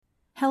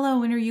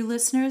Hello, Inner You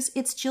listeners.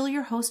 It's Jill,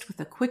 your host, with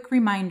a quick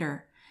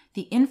reminder.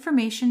 The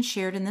information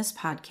shared in this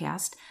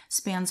podcast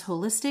spans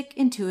holistic,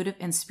 intuitive,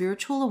 and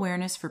spiritual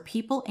awareness for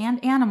people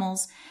and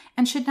animals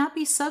and should not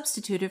be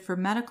substituted for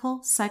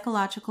medical,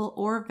 psychological,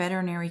 or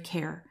veterinary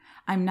care.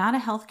 I'm not a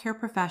healthcare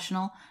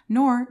professional,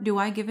 nor do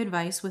I give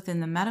advice within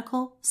the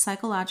medical,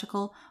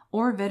 psychological,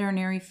 or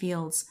veterinary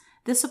fields.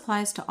 This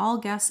applies to all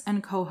guests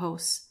and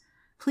co-hosts.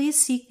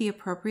 Please seek the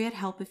appropriate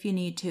help if you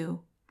need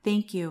to.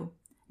 Thank you.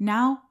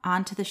 Now,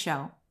 on to the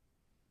show.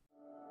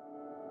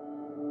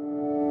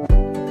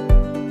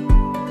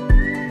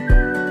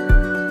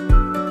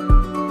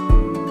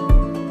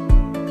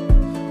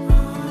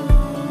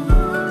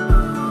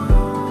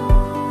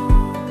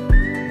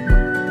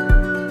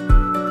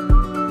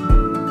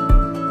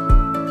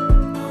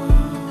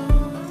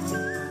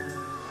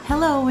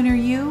 Hello, Inner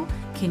You.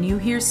 Can you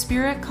hear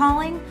Spirit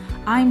calling?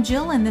 I'm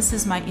Jill, and this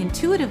is my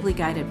intuitively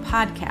guided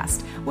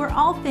podcast where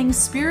all things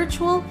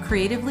spiritual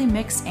creatively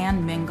mix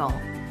and mingle.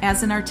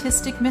 As an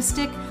artistic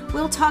mystic,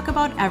 we'll talk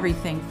about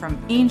everything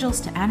from angels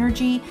to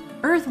energy,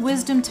 earth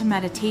wisdom to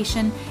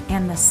meditation,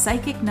 and the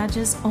psychic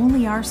nudges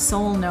only our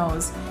soul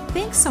knows.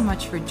 Thanks so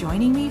much for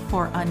joining me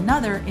for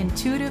another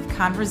intuitive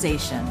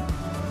conversation.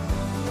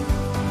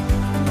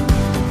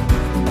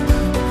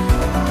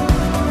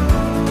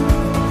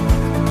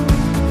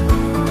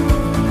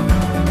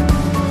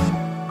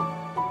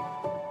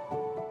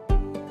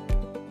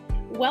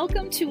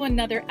 Welcome to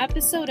another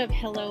episode of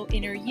Hello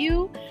Inner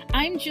You.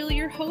 I'm Jill,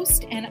 your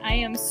host, and I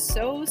am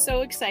so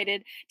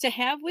excited to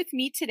have with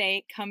me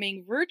today,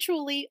 coming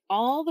virtually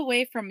all the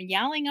way from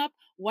Yallingup,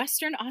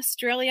 Western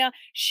Australia,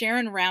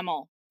 Sharon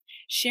Ramel.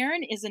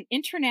 Sharon is an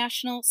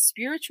international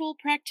spiritual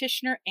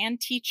practitioner and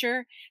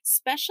teacher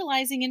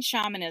specializing in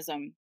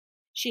shamanism.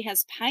 She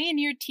has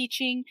pioneered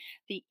teaching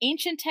the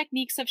ancient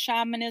techniques of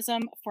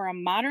shamanism for a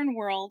modern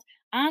world,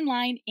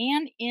 online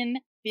and in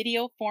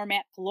video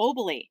format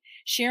globally.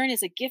 Sharon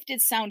is a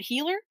gifted sound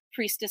healer,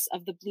 priestess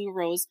of the Blue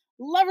Rose,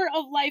 lover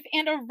of life,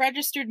 and a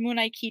registered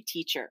Munay-Ki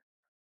teacher.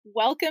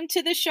 Welcome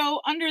to the show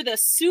under the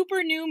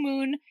super new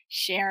moon,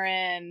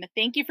 Sharon.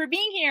 Thank you for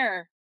being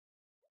here.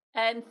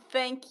 And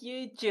thank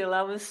you, Jill.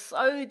 I was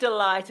so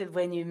delighted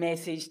when you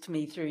messaged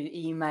me through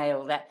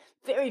email, that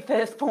very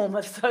first form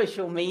of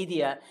social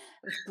media.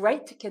 It was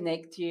great to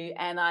connect you,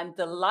 and I'm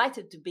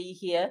delighted to be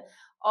here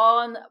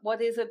on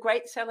what is a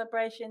great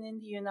celebration in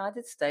the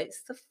United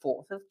States, the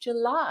 4th of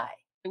July.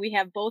 We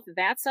have both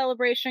that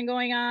celebration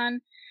going on.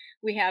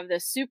 We have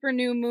the super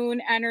new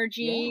moon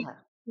energy. Yeah.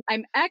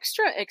 I'm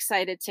extra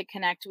excited to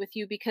connect with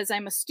you because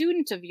I'm a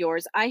student of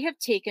yours. I have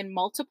taken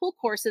multiple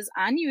courses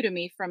on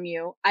Udemy from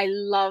you. I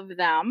love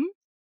them.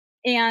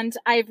 And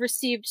I've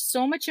received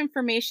so much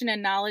information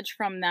and knowledge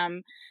from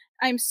them.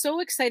 I'm so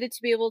excited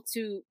to be able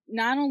to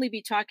not only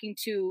be talking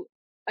to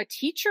a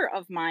teacher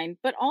of mine,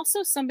 but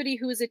also somebody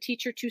who is a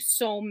teacher to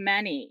so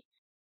many.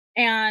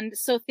 And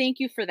so thank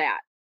you for that.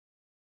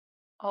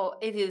 Oh,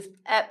 it is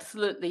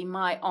absolutely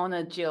my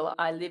honor, Jill.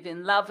 I live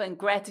in love and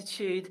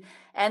gratitude.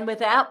 And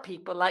without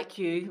people like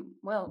you,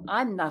 well,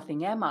 I'm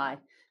nothing, am I?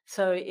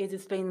 So it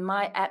has been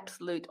my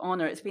absolute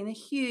honor. It's been a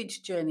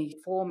huge journey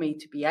for me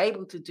to be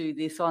able to do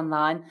this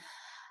online.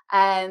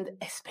 And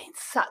it's been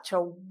such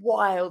a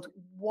wild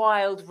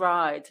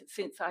ride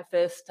since I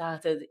first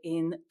started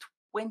in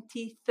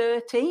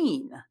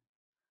 2013.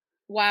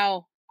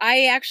 Wow.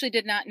 I actually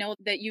did not know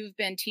that you've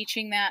been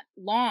teaching that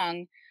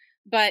long,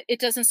 but it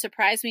doesn't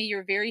surprise me.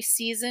 You're very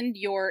seasoned.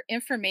 Your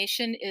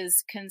information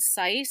is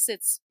concise.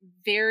 It's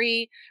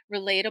very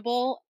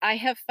relatable. I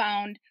have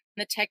found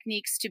the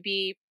techniques to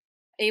be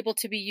able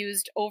to be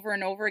used over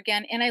and over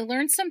again. And I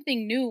learned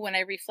something new when I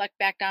reflect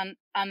back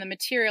on the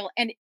material.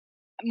 And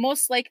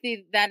most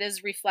likely that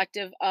is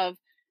reflective of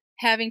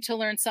having to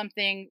learn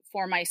something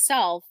for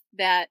myself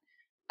that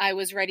I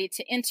was ready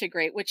to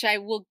integrate, which I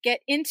will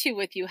get into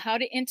with you, how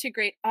to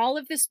integrate all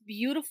of this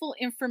beautiful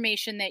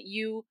information that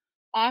you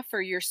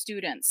offer your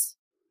students.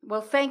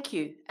 Well, thank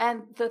you.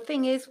 And the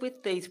thing is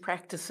with these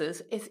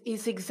practices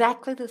is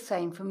exactly the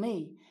same for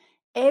me.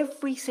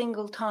 Every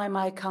single time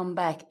I come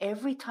back,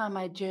 every time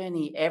I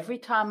journey, every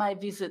time I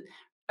visit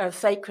a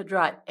sacred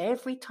rite,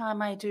 every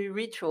time I do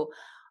ritual,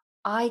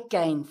 I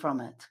gain from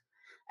it.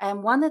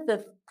 And one of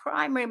the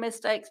primary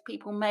mistakes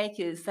people make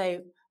is they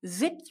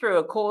zip through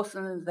a course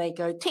and they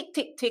go, tick,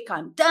 tick, tick,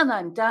 I'm done,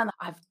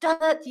 I've done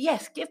it,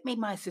 yes, give me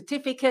my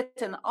certificate,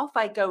 and off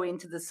I go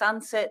into the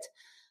sunset,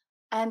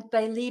 and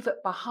they leave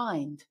it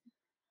behind.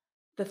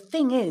 The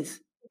thing is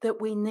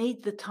that we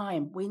need the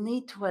time. We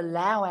need to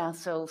allow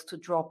ourselves to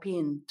drop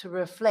in, to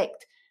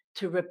reflect,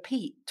 to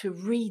repeat, to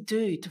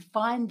redo, to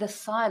find the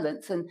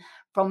silence. And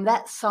from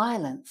that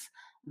silence,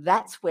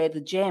 that's where the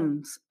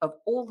gems of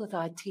all that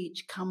I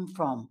teach come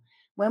from.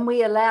 When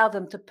we allow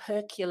them to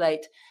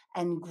percolate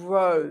and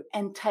grow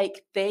and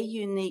take their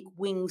unique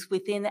wings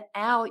within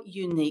our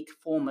unique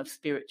form of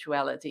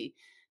spirituality,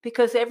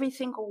 because every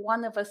single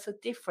one of us are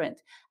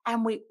different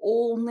and we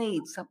all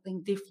need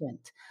something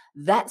different.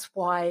 That's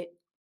why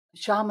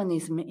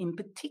Shamanism in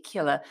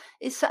particular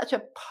is such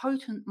a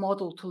potent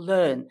model to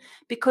learn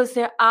because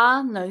there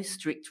are no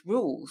strict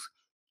rules.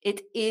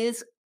 It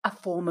is a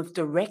form of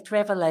direct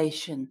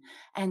revelation,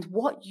 and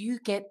what you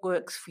get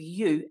works for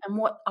you, and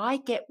what I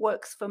get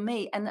works for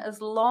me. And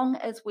as long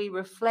as we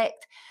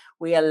reflect,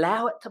 we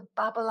allow it to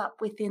bubble up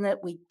within it,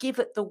 we give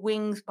it the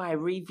wings by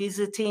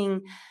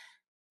revisiting,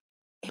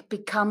 it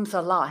becomes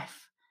a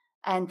life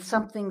and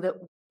something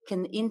that we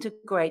can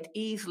integrate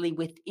easily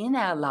within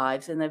our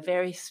lives in a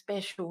very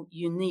special,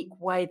 unique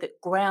way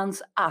that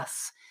grounds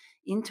us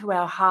into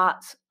our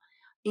hearts,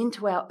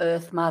 into our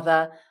Earth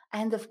Mother,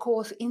 and of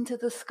course into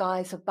the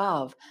skies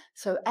above.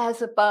 So,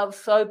 as above,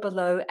 so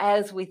below,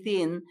 as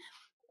within,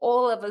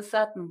 all of a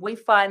sudden we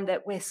find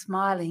that we're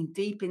smiling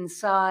deep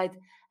inside,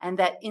 and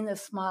that inner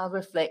smile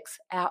reflects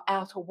our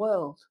outer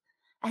world.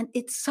 And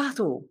it's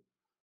subtle,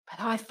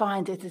 but I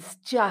find it is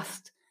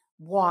just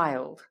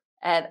wild.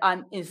 And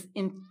I'm as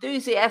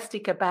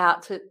enthusiastic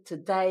about it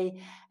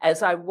today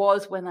as I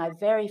was when I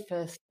very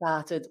first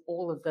started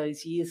all of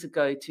those years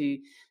ago to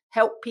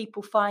help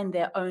people find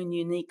their own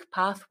unique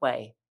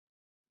pathway.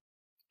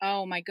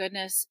 Oh my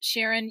goodness,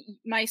 Sharon,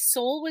 my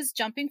soul was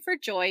jumping for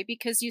joy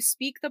because you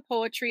speak the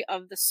poetry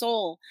of the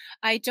soul.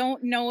 I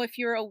don't know if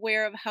you're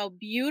aware of how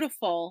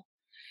beautiful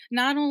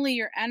not only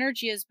your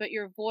energy is, but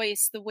your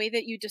voice, the way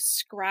that you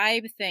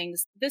describe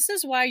things. This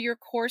is why your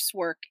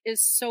coursework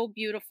is so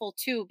beautiful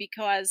too,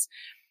 because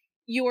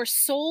your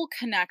soul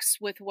connects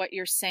with what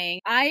you're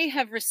saying. I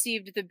have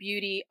received the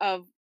beauty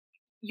of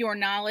your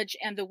knowledge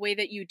and the way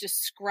that you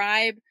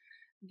describe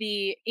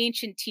the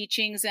ancient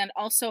teachings and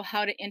also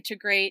how to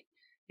integrate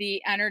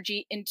the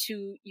energy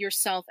into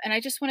yourself. And I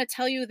just want to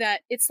tell you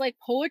that it's like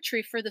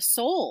poetry for the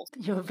soul.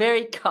 You're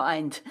very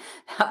kind.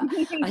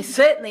 I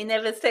certainly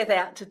never set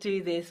out to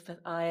do this, but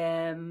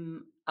I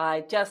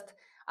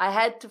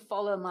had to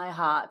follow my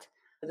heart,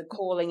 the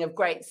calling of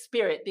Great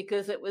Spirit,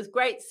 because it was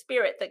Great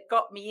Spirit that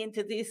got me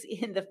into this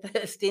in the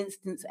first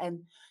instance and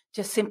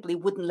just simply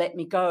wouldn't let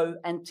me go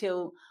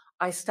until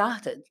I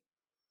started.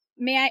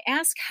 May I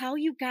ask how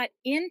you got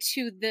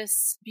into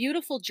this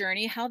beautiful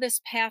journey, how this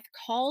path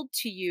called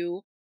to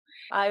you?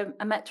 I'm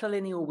a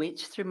matrilineal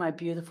witch through my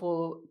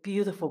beautiful,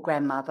 beautiful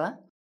grandmother.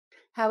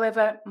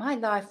 However, my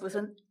life was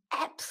an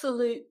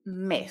absolute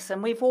mess,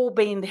 and we've all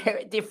been there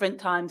at different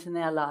times in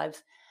our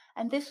lives.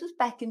 And this was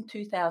back in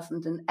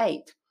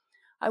 2008.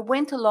 I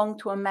went along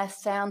to a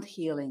mass sound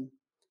healing,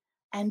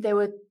 and there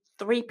were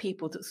three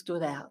people that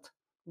stood out.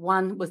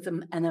 One was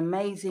an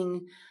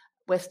amazing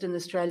Western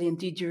Australian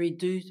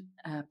didgeridoo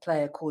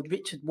player called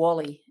Richard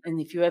Wally.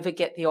 And if you ever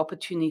get the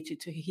opportunity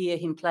to hear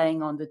him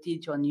playing on the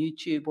didge on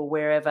YouTube or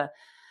wherever,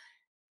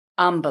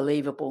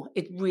 unbelievable.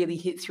 It really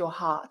hits your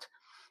heart.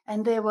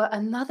 And there were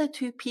another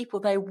two people,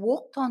 they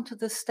walked onto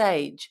the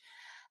stage,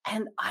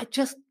 and I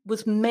just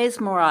was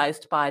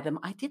mesmerized by them.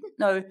 I didn't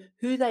know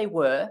who they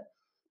were,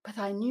 but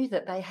I knew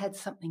that they had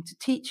something to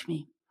teach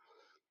me.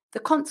 The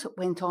concert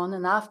went on,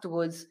 and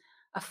afterwards,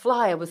 a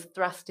flyer was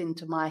thrust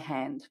into my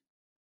hand.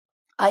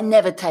 I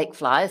never take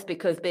flyers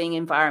because being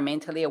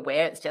environmentally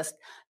aware, it's just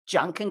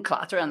junk and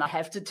clutter, and I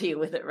have to deal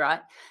with it,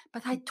 right?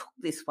 But I took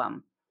this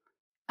one,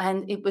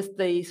 and it was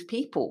these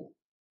people,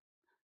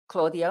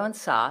 Claudio and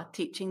Sa,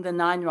 teaching the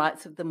 9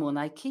 rites of the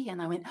Munay-Ki. And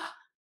I went,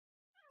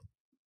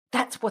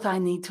 that's what I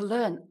need to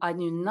learn. I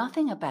knew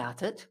nothing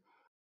about it.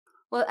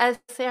 Well, as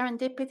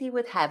serendipity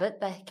would have it,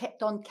 they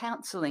kept on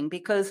counselling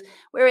because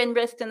we're in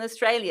Western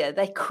Australia.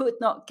 They could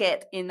not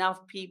get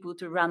enough people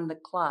to run the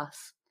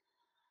class.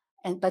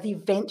 But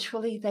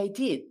eventually they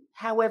did.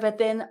 However,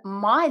 then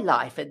my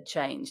life had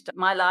changed.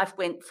 My life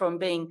went from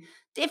being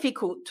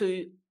difficult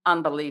to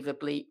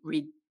unbelievably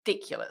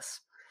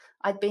ridiculous.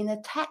 I'd been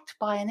attacked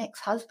by an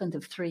ex-husband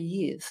of 3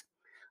 years.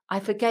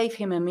 I forgave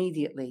him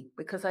immediately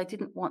because I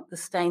didn't want the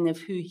stain of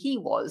who he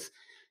was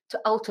to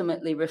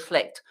ultimately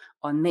reflect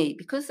on me,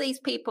 because these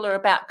people are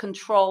about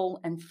control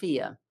and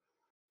fear.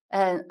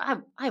 And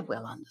I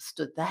well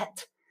understood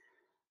that.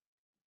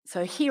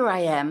 So here I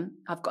am.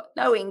 I've got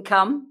no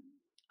income.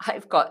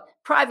 I've got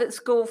private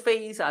school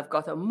fees. I've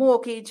got a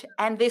mortgage.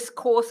 And this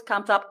course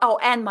comes up. Oh,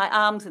 and my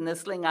arm's in a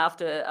sling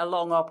after a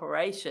long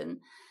operation.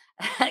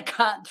 I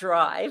can't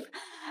drive.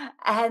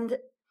 And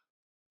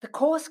the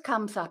course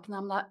comes up, and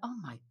I'm like, oh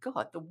my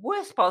God, the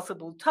worst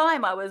possible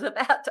time. I was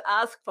about to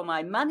ask for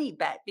my money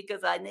back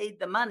because I need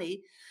the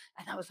money.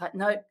 And I was like,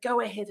 no,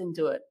 go ahead and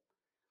do it.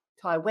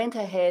 So I went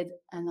ahead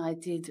and I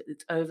did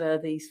it over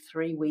these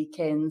 3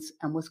 weekends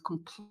and was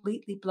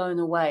completely blown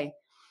away.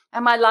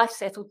 And my life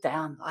settled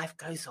down. Life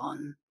goes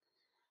on.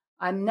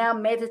 I'm now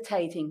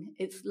meditating.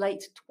 It's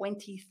late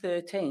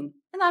 2013.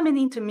 And I'm an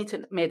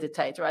intermittent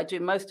meditator. I do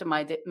most of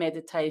my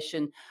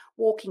meditation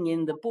walking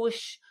in the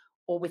bush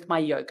or with my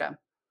yoga.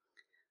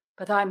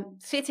 But I'm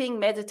sitting,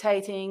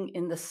 meditating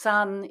in the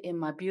sun in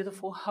my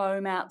beautiful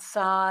home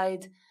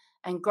outside,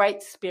 and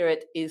Great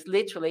Spirit is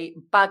literally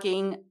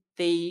bugging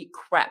the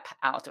crap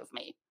out of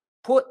me.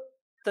 Put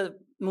the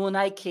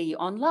Munay-Ki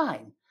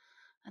online.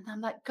 And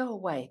I'm like, go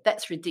away.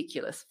 That's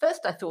ridiculous.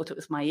 First, I thought it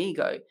was my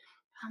ego.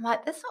 I'm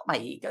like, that's not my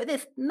ego.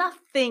 There's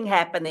nothing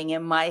happening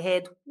in my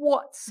head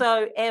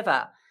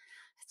whatsoever.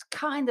 It's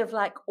kind of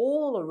like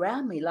all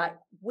around me, like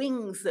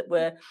wings that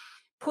were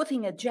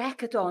putting a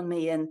jacket on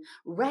me and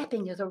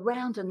wrapping it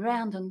around and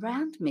round and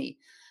round me.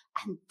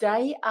 And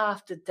day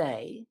after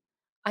day,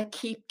 I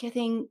keep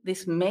getting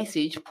this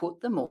message,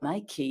 put the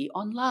Munay-Ki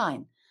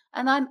online.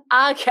 And I'm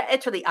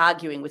actually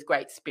arguing with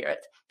Great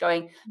Spirit,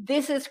 going,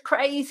 this is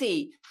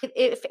crazy.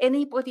 If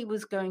anybody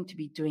was going to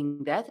be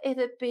doing that,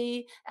 it'd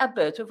be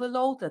Alberto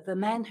Villolda, the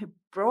man who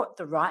brought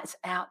the rights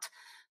out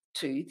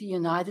to the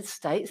United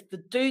States, the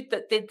dude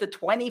that did the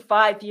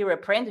 25-year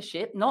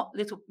apprenticeship, not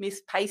little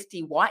Miss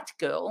Pasty White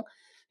girl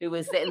who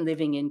was then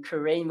living in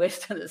Korea,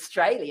 Western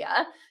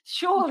Australia.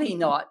 Surely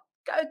not.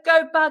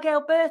 Go bug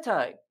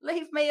Alberto.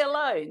 Leave me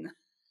alone.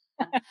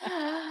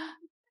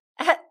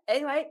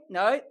 Anyway,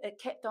 no,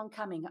 it kept on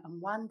coming. And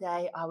one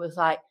day I was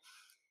like,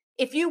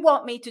 if you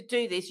want me to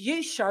do this,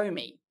 you show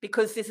me,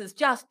 because this is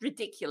just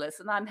ridiculous.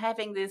 And I'm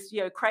having this,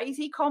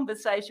 crazy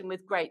conversation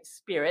with Great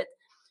Spirit,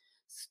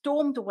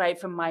 stormed away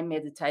from my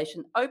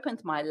meditation,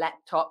 opened my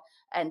laptop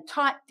and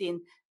typed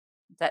in,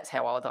 that's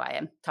how old I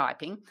am,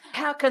 typing,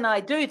 how can I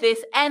do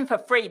this and for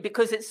free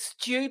because it's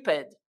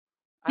stupid?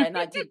 And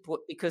I did put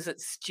because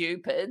it's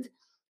stupid.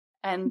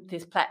 And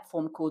this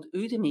platform called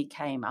Udemy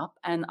came up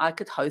and I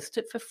could host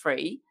it for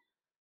free.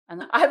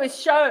 And I was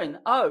shown,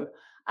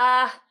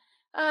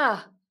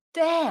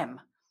 damn.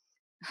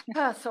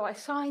 So I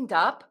signed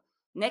up.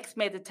 Next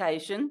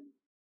meditation,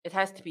 it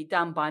has to be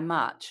done by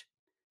March.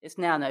 It's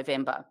now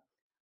November.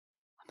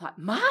 I'm like,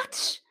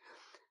 March?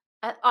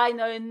 And I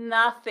know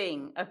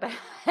nothing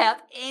about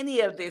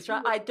any of this,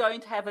 right? I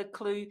don't have a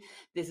clue.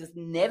 This has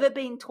never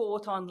been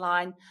taught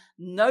online.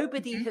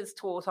 Nobody has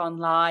taught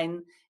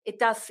online.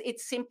 It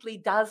simply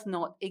does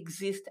not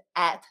exist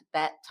at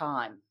that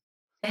time.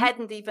 I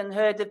hadn't even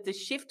heard of the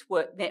Shift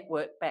Work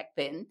Network back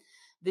then.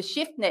 The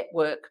Shift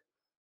Network,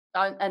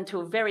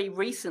 until very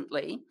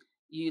recently,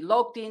 you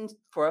logged in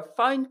for a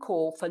phone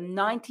call for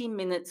 90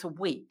 minutes a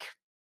week.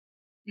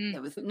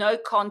 There was no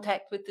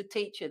contact with the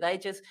teacher. They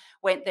just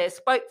went there,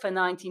 spoke for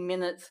 90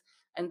 minutes,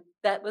 and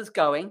that was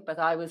going, but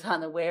I was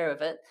unaware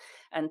of it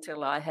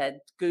until I had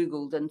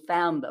Googled and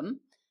found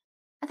them.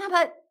 And I'm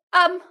like,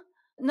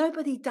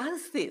 nobody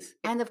does this.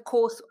 And of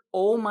course,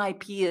 all my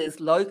peers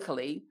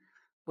locally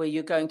were,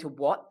 you're going to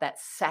what?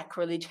 That's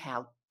sacrilege.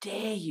 How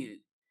dare you?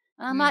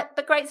 And I'm like,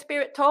 the Great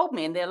Spirit told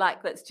me. And they're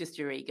like, that's just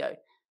your ego.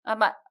 I'm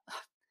like,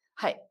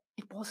 hey,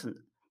 it wasn't.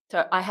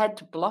 So I had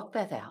to block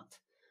that out.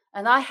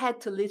 And I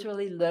had to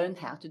literally learn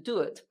how to do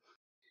it.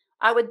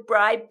 I would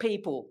bribe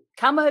people,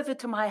 come over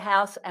to my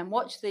house and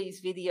watch these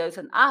videos,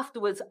 and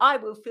afterwards I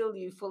will fill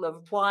you full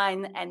of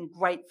wine and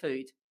great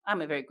food.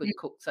 I'm a very good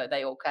cook, so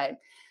they all came.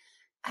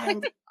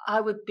 And I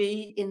would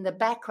be in the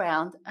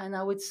background and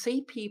I would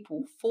see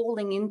people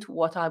falling into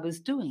what I was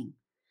doing,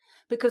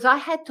 because I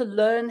had to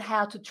learn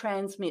how to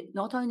transmit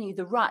not only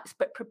the rites,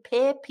 but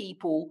prepare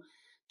people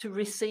to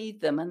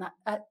receive them. And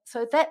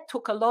so that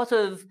took a lot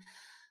of,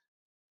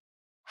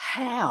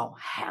 how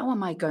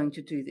am I going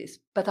to do this?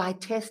 But I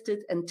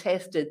tested and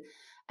tested,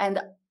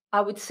 and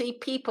I would see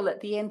people at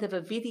the end of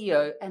a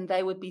video and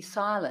they would be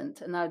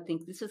silent, and I would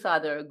think this is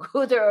either a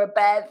good or a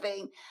bad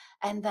thing,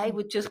 and they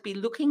would just be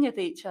looking at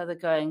each other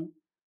going,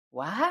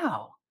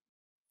 wow,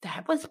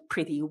 that was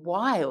pretty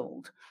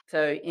wild.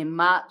 So in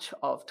March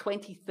of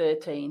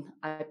 2013,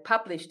 I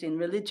published in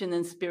Religion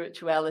and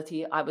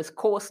Spirituality. I was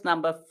course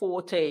number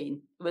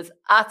 14. It was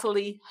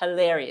utterly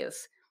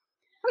hilarious.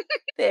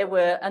 There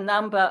were a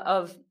number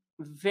of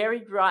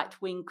very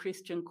right-wing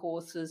Christian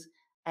courses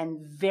and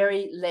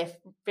very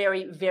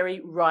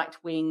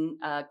right-wing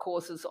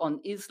courses on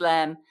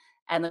Islam,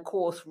 and a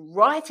course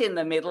right in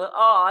the middle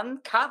on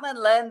come and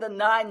learn the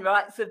 9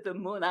 rites of the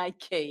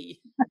Munay-Ki.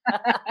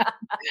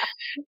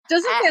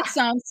 Doesn't that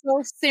sound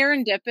so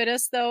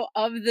serendipitous, though,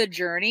 of the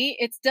journey?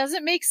 It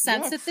doesn't make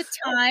sense at the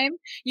time.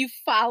 You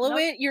follow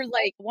it, you're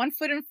like one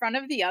foot in front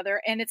of the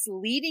other, and it's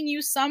leading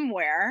you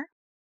somewhere.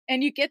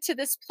 And you get to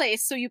this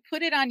place, so you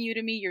put it on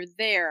Udemy, you're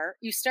there,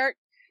 you start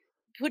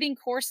putting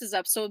courses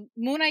up. So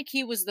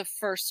Munay-Ki was the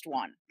first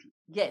one.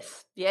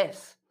 Yes.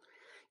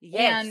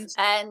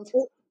 And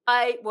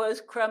I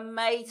was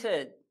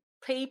cremated.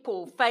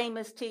 People,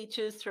 famous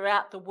teachers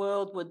throughout the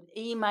world would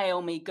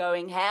email me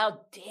going, how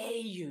dare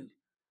you?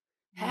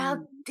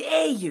 How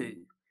dare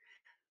you?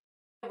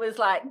 It was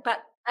like,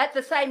 but at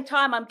the same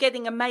time, I'm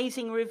getting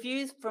amazing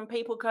reviews from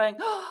people going,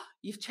 oh,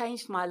 you've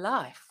changed my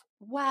life.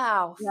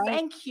 Wow,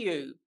 thank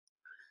you.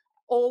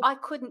 Or I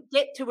couldn't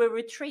get to a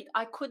retreat.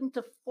 I couldn't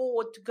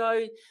afford to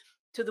go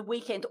to the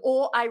weekend,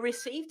 or I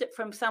received it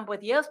from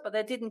somebody else, but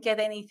I didn't get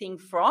anything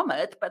from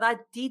it, but I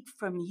did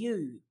from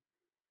you.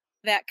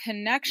 That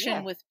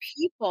connection with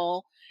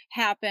people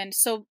happened.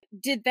 So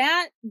did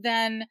that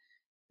then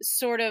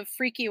sort of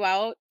freak you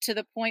out to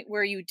the point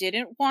where you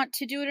didn't want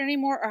to do it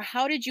anymore? Or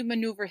how did you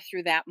maneuver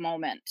through that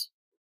moment?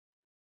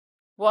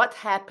 What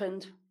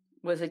happened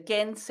was,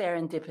 again,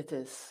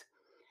 serendipitous.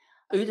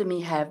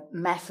 Udemy have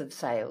massive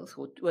sales.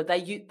 Well,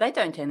 they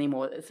don't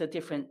anymore. It's a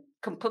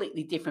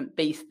completely different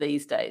beast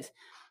these days.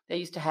 They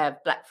used to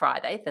have Black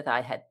Friday that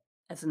I had,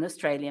 as an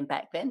Australian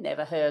back then,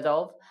 never heard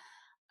of.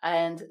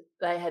 And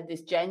they had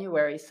this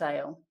January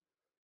sale.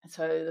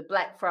 So the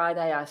Black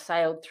Friday, I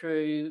sailed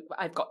through,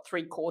 I've got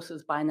 3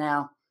 courses by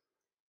now.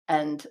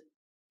 And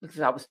because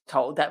I was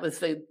told that was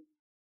the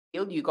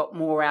deal, you got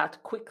more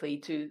out quickly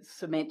to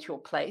cement your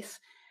place.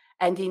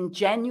 And in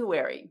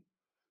January,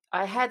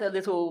 I had a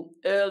little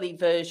early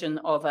version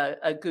of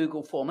a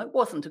Google form. It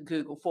wasn't a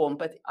Google form,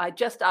 but I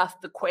just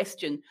asked the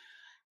question,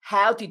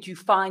 how did you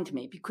find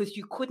me? Because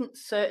you couldn't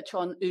search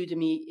on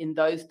Udemy in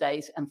those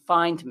days and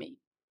find me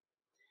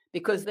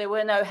because there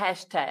were no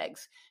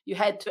hashtags. You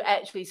had to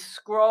actually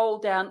scroll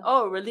down,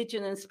 oh,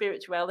 religion and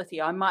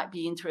spirituality. I might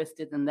be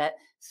interested in that.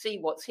 See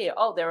what's here.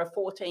 Oh, there are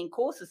 14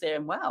 courses there.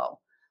 And wow,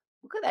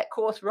 look at that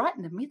course right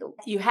in the middle.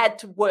 You had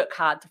to work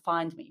hard to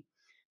find me.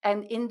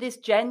 And in this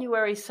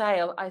January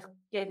sale, I was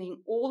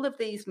getting all of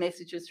these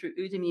messages through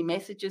Udemy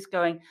messages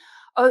going,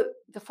 oh,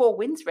 the Four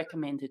Winds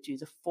recommended you.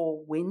 The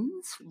Four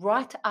Winds,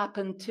 right up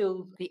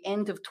until the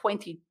end of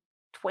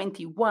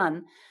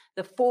 2021,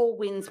 the Four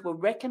Winds were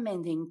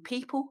recommending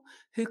people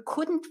who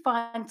couldn't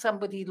find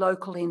somebody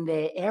local in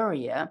their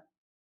area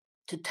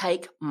to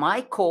take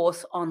my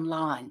course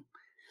online.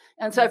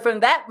 And so from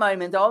that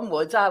moment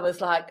onwards, I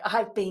was like,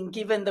 I've been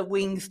given the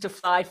wings to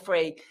fly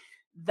free.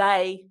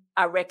 They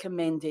are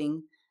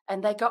recommending,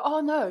 and they go, oh,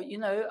 no,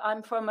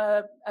 I'm from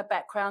a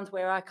background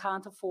where I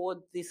can't afford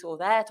this or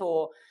that,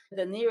 or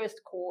the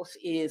nearest course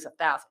is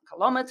 1,000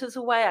 kilometers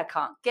away. I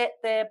can't get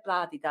there,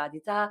 blah, di da,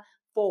 di da.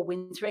 Four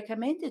Winds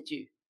recommended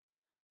you.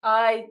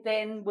 I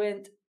then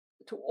went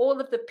to all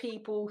of the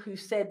people who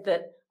said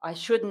that I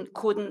shouldn't,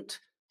 couldn't,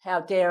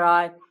 how dare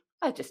I.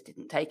 I just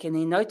didn't take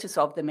any notice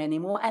of them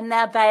anymore. And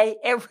now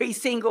every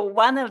single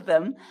one of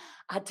them,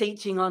 are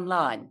teaching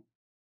online.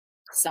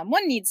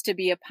 Someone needs to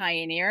be a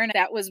pioneer, and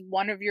that was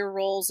one of your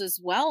roles as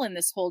well in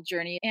this whole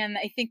journey. And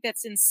I think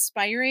that's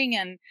inspiring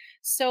and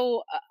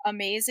so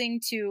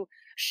amazing to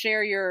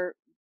share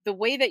the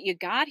way that you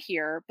got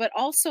here, but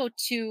also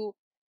to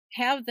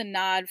have the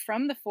nod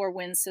from the Four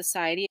Winds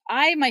Society.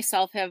 I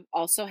myself have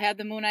also had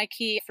the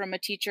Munay-Ki from a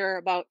teacher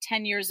about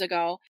 10 years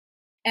ago.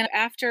 And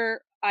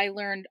after I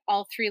learned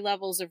all 3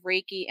 levels of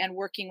Reiki and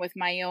working with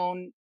my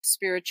own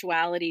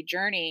spirituality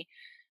journey,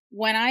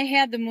 when I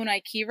had the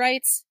Munay-Ki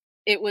rites,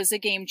 it was a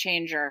game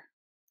changer.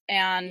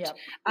 And Yep.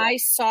 I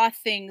saw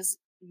things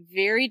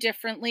very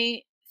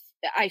differently.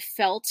 I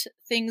felt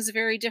things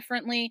very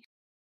differently.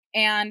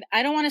 And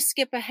I don't want to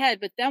skip ahead,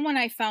 but then when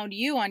I found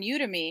you on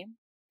Udemy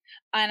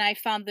and I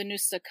found the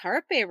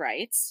Nusta-Karpay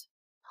rites,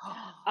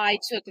 I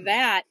took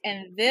that,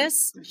 and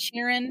this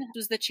Sharon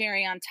was the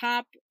cherry on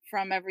top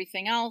from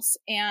everything else.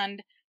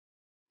 And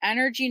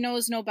energy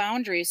knows no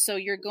boundaries. So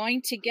you're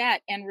going to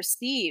get and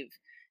receive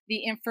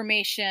the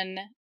information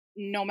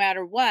no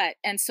matter what.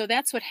 And so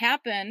that's what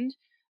happened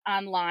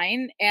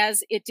online,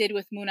 as it did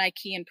with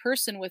Munay-Ki in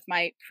person with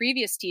my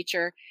previous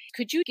teacher.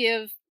 Could you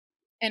give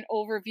an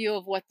overview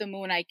of what the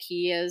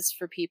Munay-Ki is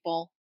for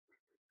people?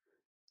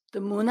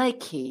 The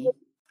Munay-Ki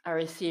are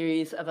a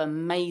series of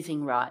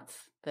amazing rites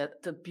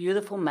that the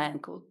beautiful man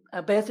called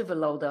Alberto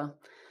Villoldo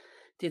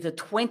did a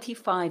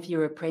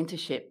 25-year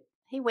apprenticeship.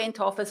 He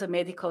went off as a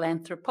medical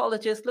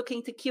anthropologist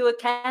looking to cure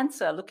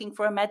cancer, looking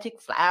for a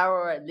magic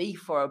flower or a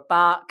leaf or a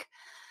bark.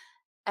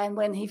 And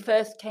when he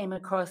first came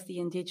across the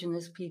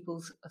indigenous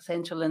peoples of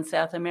Central and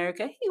South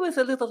America, he was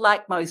a little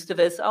like most of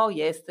us. Oh,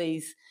 yes,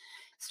 these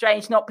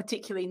strange, not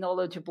particularly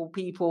knowledgeable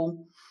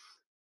people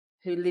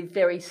who live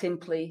very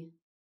simply.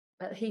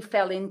 But he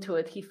fell into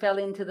it. He fell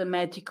into the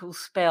magical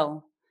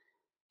spell.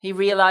 He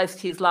realized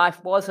his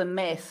life was a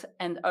mess,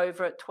 and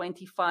over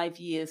 25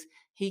 years,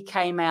 he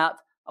came out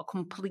a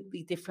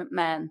completely different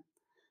man.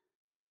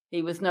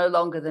 He was no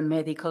longer the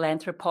medical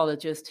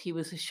anthropologist. He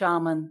was a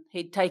shaman.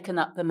 He'd taken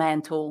up the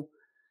mantle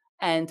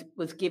and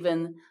was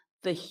given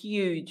the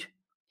huge,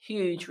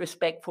 huge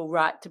respectful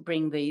right to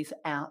bring these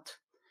out.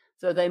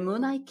 So the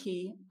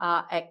Munay-Ki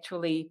are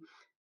actually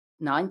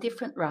 9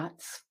 different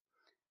rites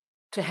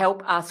to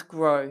help us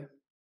grow.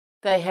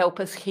 They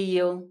help us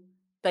heal.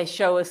 They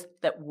show us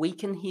that we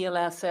can heal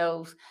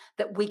ourselves,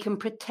 that we can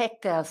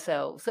protect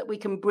ourselves, that we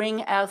can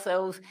bring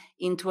ourselves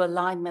into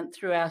alignment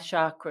through our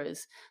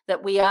chakras,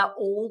 that we are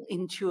all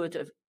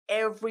intuitive,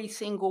 every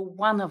single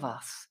one of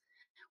us.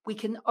 We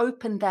can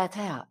open that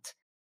out.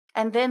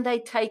 And then they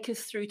take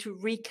us through to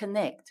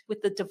reconnect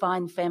with the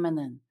divine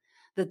feminine,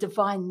 the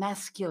divine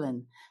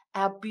masculine,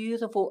 our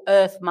beautiful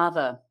earth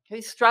mother,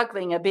 who's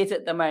struggling a bit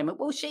at the moment.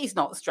 Well, she's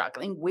not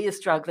struggling. We're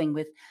struggling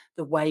with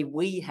the way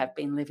we have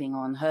been living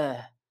on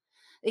her.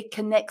 It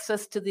connects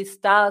us to the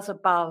stars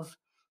above,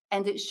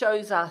 and it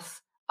shows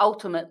us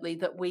ultimately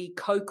that we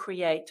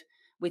co-create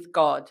with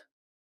God,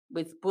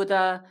 with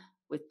Buddha,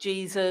 with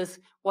Jesus,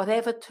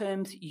 whatever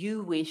terms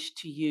you wish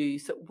to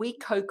use, that we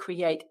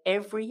co-create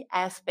every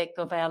aspect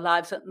of our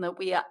lives and that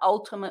we are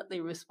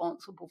ultimately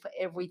responsible for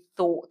every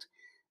thought,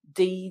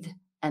 deed,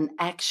 and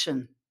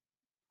action.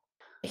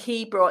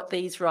 He brought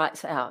these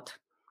rights out.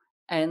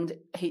 And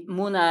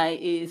Munay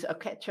is a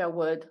Quechua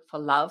word for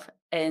love,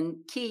 and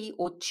Ki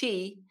or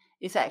Chi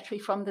is actually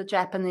from the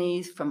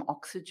Japanese, from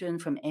oxygen,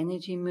 from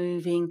energy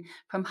moving,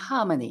 from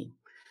harmony,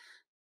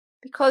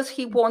 because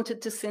he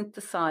wanted to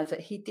synthesize it.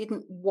 He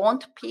didn't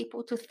want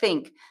people to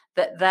think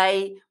that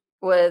they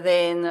were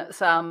then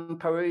some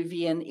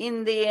Peruvian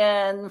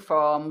Indian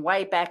from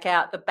way back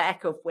out the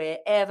back of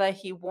wherever.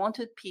 He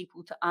wanted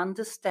people to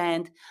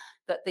understand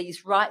that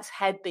these rites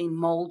had been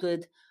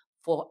molded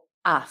for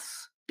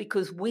us,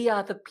 because we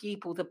are the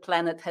people the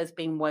planet has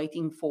been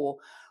waiting for.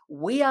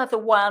 We are the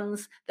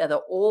ones that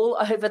are all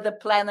over the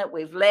planet.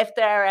 We've left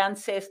our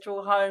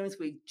ancestral homes,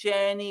 we've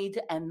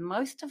journeyed, and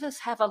most of us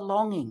have a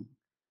longing.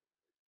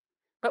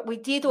 But we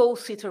did all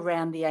sit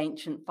around the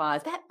ancient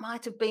fires. That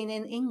might have been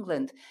in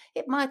England.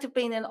 It might have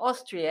been in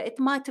Austria. It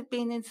might have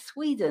been in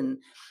Sweden.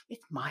 It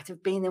might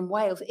have been in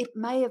Wales. It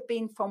may have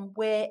been from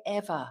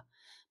wherever,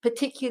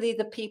 particularly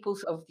the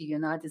peoples of the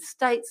United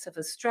States, of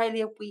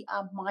Australia. We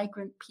are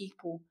migrant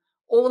people.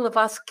 All of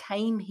us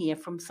came here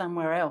from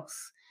somewhere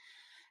else.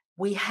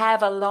 We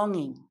have a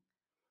longing.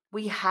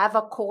 We have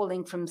a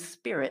calling from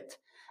spirit.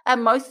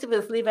 And most of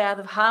us live out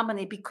of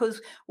harmony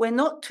because we're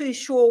not too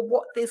sure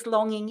what this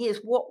longing is.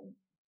 What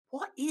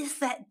is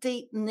that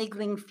deep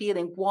niggling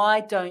feeling? Why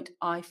don't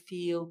I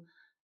feel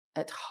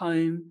at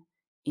home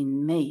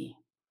in me?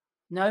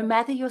 No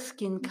matter your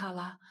skin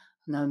color,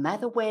 no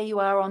matter where you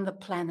are on the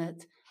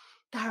planet,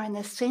 they're an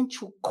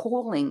essential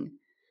calling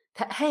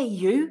that, hey,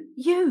 you,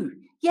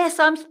 yes,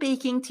 I'm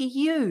speaking to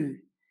you.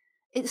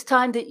 It's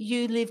time that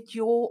you lived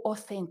your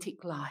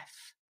authentic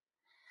life.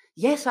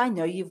 Yes, I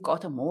know you've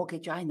got a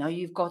mortgage. I know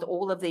you've got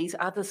all of these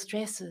other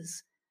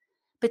stresses,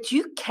 but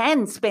you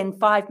can spend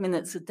 5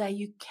 minutes a day.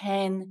 You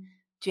can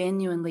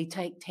genuinely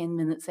take 10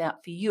 minutes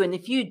out for you. And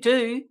if you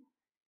do,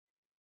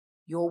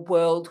 your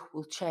world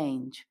will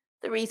change.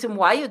 The reason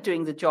why you're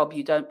doing the job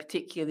you don't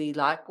particularly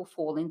like will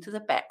fall into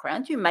the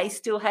background. You may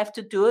still have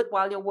to do it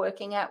while you're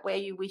working out where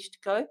you wish to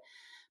go,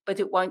 but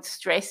it won't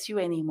stress you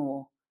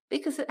anymore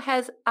because it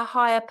has a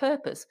higher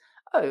purpose.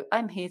 Oh,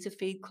 I'm here to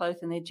feed, clothe,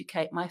 and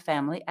educate my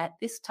family at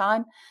this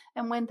time.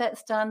 And when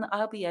that's done,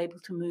 I'll be able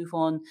to move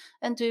on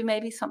and do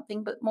maybe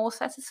something but more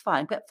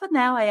satisfying. But for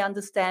now, I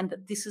understand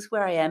that this is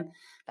where I am.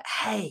 But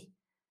hey,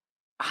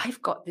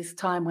 I've got this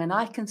time when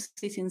I can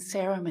sit in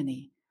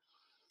ceremony.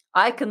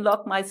 I can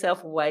lock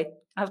myself away.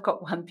 I've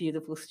got one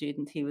beautiful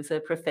student. He was a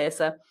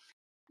professor.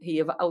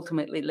 He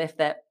ultimately left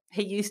that.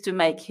 He used to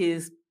make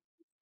his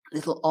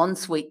little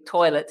ensuite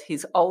toilet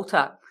his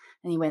altar.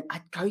 And he went,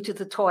 I'd go to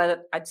the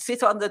toilet, I'd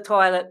sit on the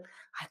toilet,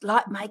 I'd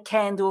light my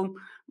candle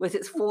with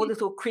its 4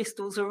 little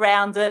crystals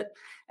around it.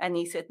 And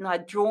he said, and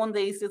I'd drawn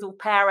these little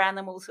power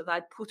animals that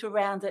I'd put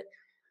around it.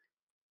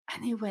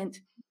 And he went,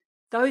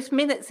 those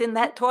minutes in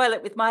that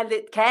toilet with my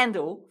lit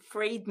candle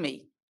freed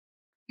me.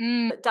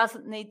 It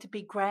doesn't need to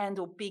be grand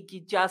or big.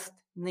 You just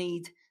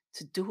need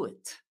to do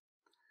it.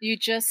 You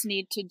just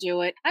need to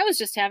do it. I was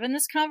just having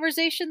this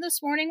conversation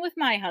this morning with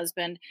my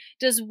husband.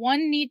 Does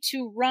one need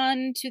to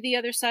run to the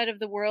other side of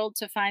the world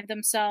to find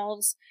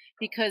themselves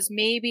because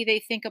maybe they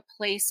think a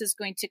place is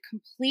going to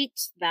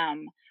complete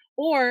them?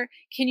 Or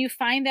can you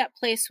find that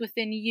place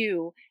within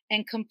you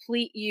and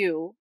complete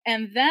you?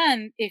 And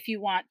then, if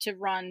you want to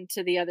run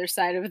to the other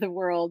side of the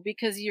world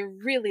because you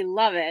really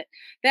love it,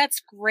 that's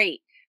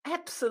great.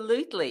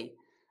 Absolutely.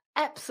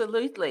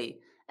 Absolutely.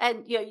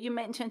 And you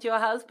mentioned your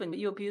husband,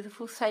 your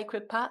beautiful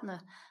sacred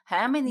partner.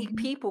 How many Mhm.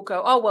 people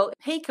go, oh, well,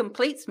 he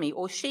completes me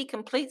or she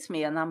completes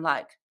me? And I'm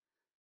like,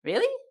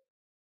 really?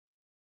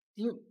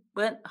 You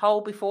weren't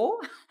whole before?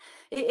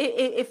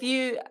 If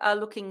you are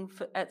looking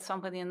at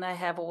somebody and they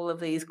have all of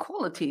these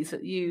qualities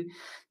that you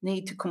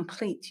need to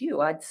complete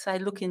you, I'd say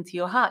look into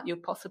your heart. You're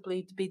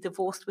possibly to be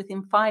divorced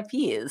within 5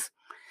 years.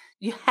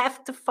 You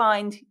have to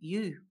find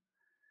you.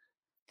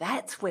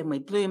 That's when we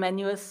bloom. And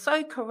you are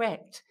so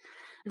correct.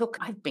 Look,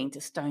 I've been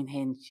to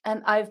Stonehenge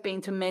and I've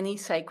been to many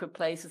sacred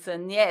places.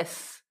 And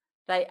yes,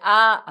 they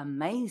are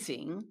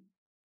amazing,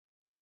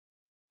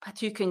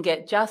 but you can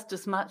get just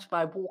as much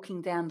by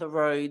walking down the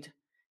road.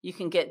 You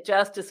can get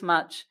just as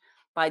much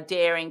by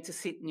daring to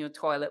sit in your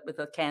toilet with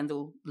a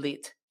candle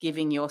lit,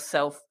 giving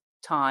yourself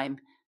time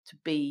to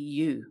be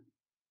you.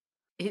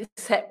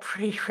 It's that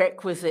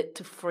prerequisite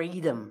to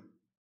freedom.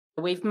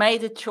 We've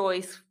made a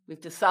choice. We've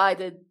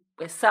decided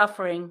we're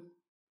suffering.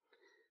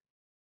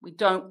 We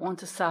don't want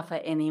to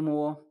suffer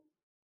anymore.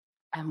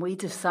 And we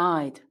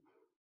decide.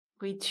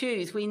 We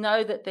choose. We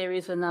know that there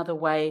is another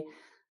way.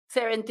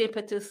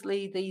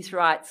 Serendipitously, these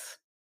rites,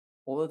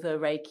 or the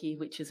Reiki,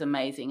 which is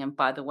amazing. And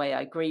by the way,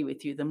 I agree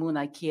with you. The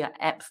Munay-Ki are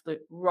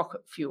absolute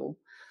rocket fuel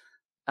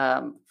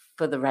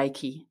for the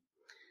Reiki.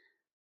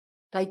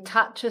 They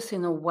touch us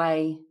in a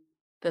way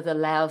that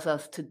allows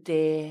us to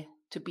dare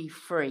to be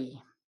free.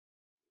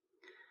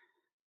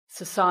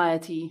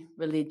 Society,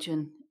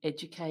 religion,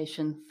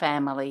 education,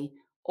 family,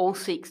 all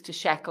seeks to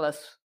shackle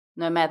us.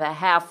 No matter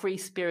how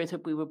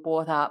free-spirited we were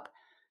brought up,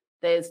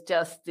 there's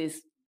just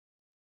this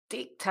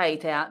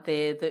dictate out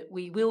there that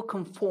we will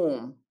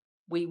conform,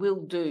 we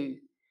will do,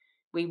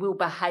 we will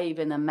behave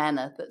in a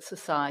manner that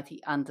society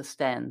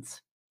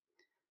understands.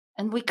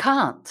 And we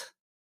can't.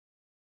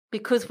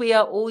 because we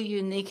are all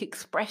unique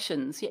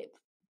expressions. Yet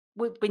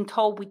we've been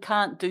told we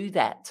can't do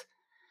that,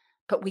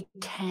 but we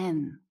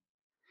can.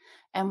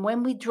 And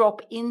when we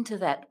drop into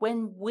that,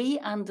 when we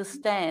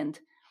understand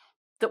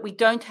that we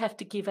don't have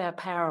to give our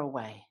power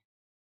away,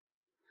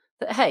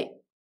 that, hey,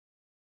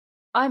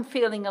 I'm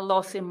feeling a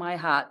loss in my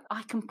heart.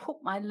 I can put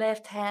my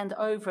left hand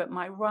over it,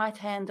 my right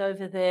hand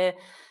over there,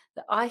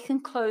 that I can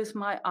close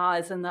my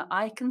eyes and that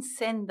I can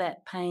send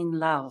that pain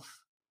love.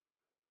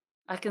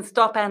 I can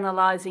stop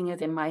analyzing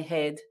it in my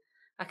head.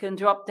 I can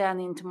drop down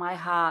into my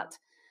heart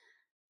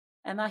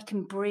and I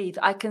can breathe.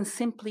 I can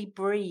simply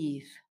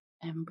breathe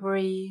and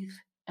breathe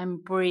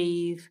and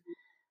breathe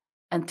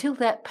until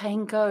that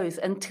pain goes,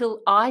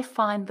 until I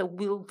find the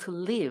will to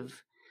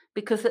live.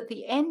 Because at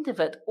the end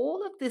of it,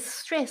 all of this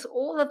stress,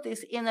 all of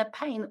this inner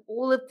pain,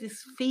 all of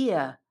this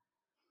fear,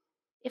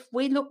 if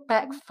we look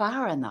back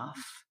far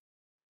enough,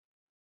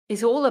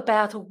 is all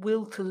about a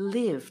will to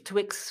live, to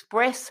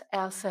express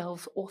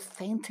ourselves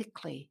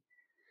authentically,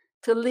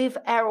 to live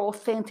our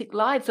authentic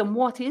lives. And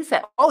what is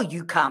that? Oh,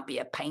 you can't be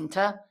a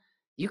painter.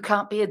 You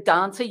can't be a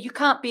dancer. You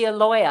can't be a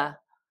lawyer.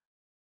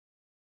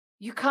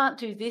 You can't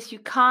do this. You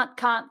can't.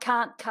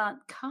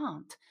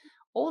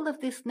 All of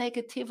this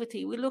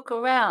negativity, we look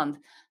around,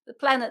 the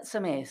planet's a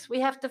mess.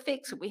 We have to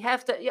fix it. We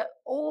have to,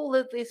 all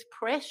of this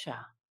pressure.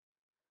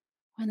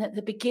 When at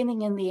the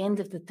beginning and the end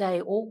of the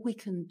day, all we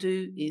can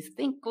do is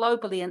think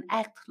globally and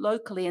act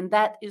locally. And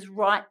that is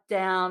right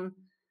down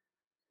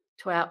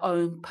to our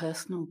own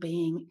personal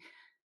being,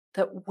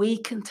 that we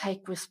can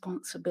take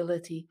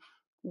responsibility.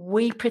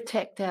 We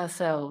protect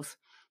ourselves.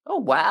 Oh,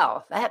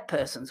 wow, that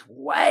person's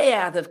way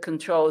out of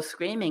control,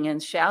 screaming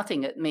and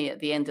shouting at me at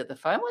the end of the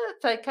phone. Well,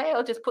 that's okay.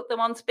 I'll just put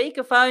them on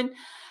speakerphone.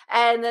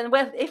 And then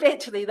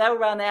eventually they'll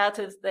run out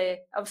of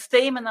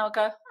steam and they'll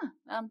go,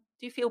 do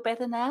you feel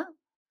better now?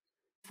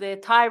 Their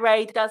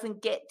tirade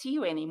doesn't get to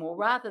you anymore,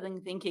 rather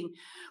than thinking,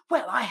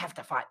 well, I have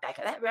to fight back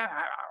at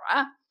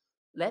that.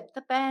 Let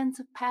the bands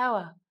of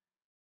power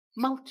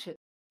mulch it.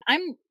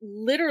 I'm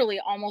literally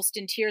almost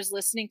in tears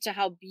listening to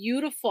how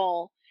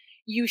beautiful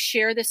you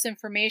share this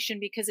information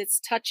because it's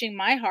touching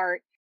my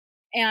heart.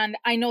 And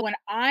I know when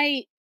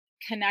I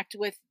connect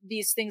with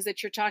these things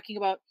that you're talking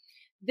about,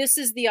 this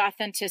is the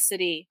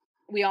authenticity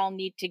we all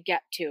need to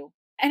get to.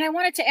 And I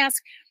wanted to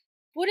ask,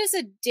 what does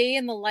a day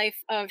in the life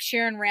of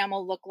Sharon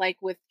Ramel look like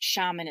with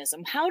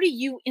shamanism? How do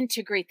you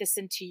integrate this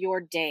into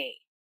your day?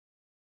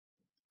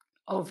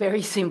 Oh,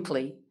 very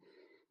simply.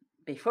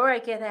 Before I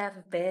get out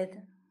of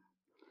bed,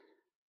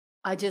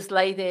 I just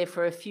lay there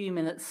for a few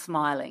minutes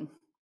smiling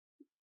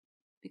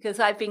because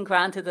I've been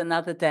granted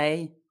another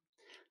day.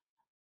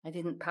 I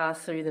didn't pass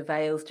through the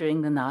veils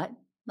during the night.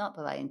 Not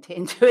that I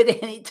intend to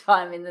at any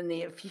time in the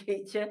near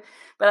future,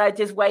 but I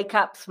just wake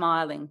up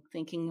smiling,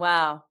 thinking,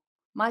 wow,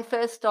 my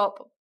first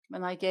stop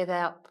when I get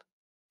up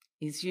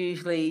is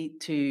usually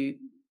to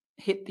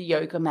hit the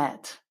yoga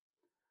mat.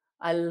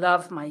 I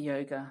love my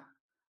yoga.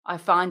 I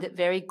find it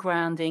very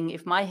grounding.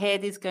 If my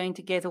head is going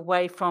to get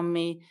away from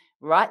me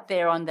right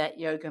there on that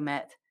yoga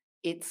mat,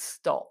 it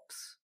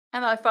stops.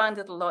 And I find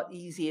it a lot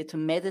easier to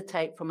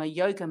meditate from a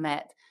yoga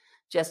mat,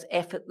 just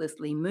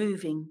effortlessly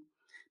moving.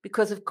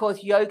 Because, of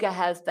course, yoga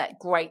has that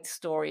great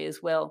story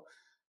as well.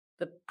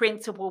 The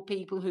principal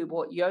people who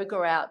brought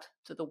yoga out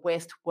to the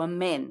West were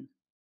men.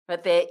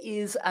 But there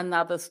is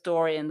another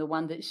story, and the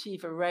one that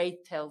Shiva Ray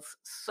tells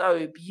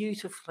so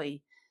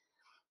beautifully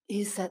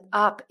is that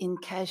up in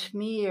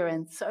Kashmir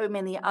and so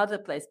many other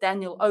places,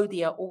 Daniel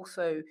Odia,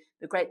 also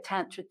the great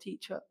Tantra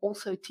teacher,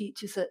 also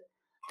teaches it,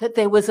 that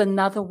there was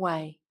another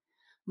way.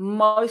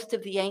 Most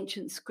of the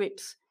ancient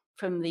scripts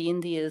from the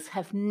Indias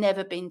have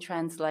never been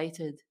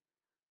translated.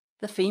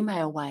 The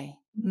female way,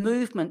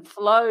 movement,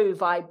 flow,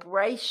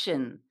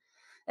 vibration.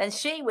 And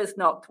she was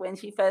knocked when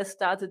she first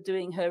started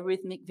doing her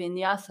rhythmic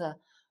vinyasa,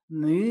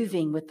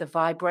 moving with the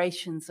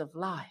vibrations of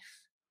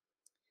life.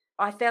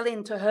 I fell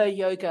into her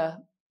yoga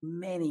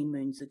many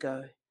moons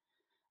ago,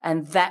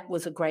 and that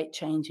was a great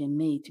change in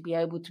me, to be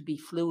able to be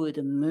fluid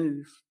and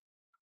move.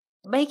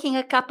 Making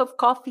a cup of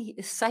coffee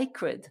is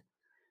sacred.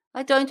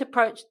 I don't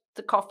approach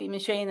the coffee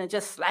machine and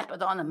just slap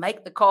it on and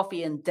make the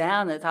coffee and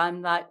down it.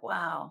 I'm like,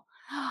 wow,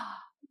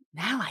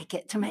 now I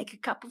get to make a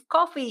cup of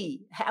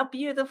coffee. How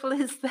beautiful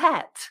is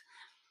that?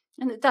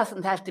 And it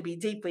doesn't have to be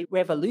deeply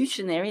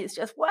revolutionary. It's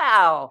just,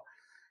 wow,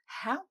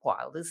 how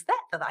wild is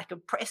that, that I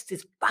can press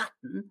this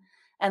button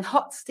and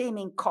hot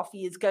steaming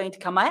coffee is going to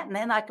come out, and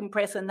then I can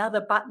press another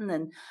button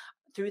and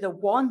through the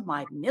wand,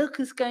 my milk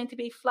is going to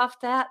be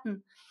fluffed out,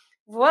 and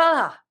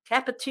voila,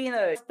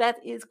 cappuccino. That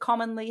is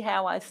commonly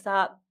how I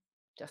start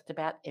just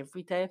about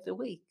every day of the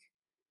week.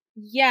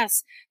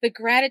 Yes, the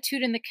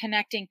gratitude and the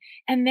connecting.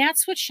 And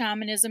that's what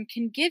shamanism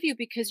can give you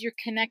because you're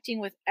connecting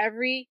with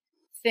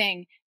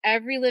everything,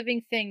 every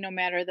living thing, no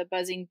matter the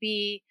buzzing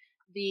bee,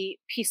 the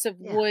piece of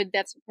Yeah. wood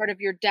that's part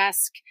of your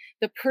desk,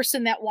 the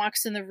person that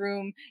walks in the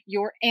room,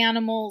 your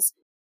animals.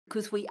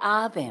 Because we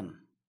are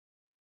them.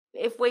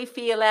 If we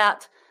feel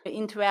out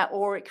into our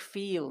auric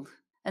field,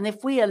 and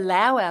if we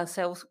allow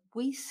ourselves,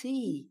 we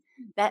see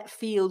that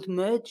field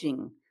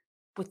merging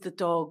with the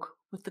dog,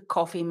 with the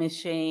coffee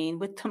machine,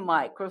 with the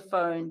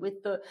microphone,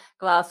 with the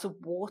glass of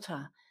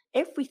water.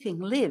 Everything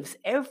lives,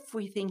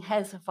 everything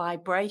has a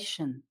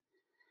vibration.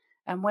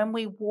 And when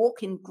we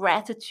walk in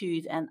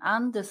gratitude and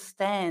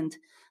understand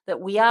that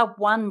we are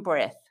one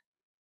breath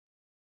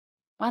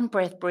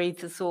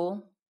breathes us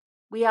all.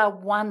 We are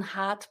one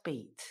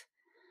heartbeat.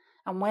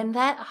 And when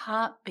that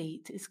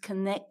heartbeat is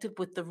connected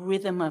with the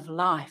rhythm of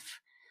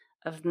life,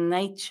 of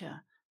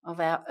nature, of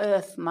our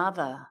earth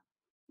mother,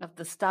 of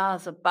the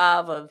stars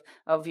above,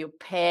 of your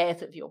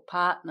pet, of your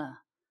partner,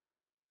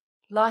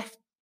 life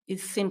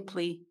is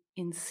simply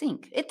in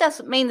sync. It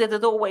doesn't mean that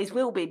it always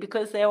will be,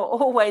 because there are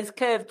always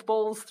curved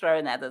balls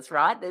thrown at us,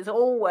 right? There's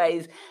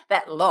always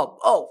that lob.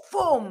 Oh,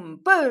 boom,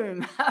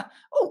 boom.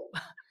 Oh,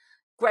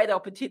 great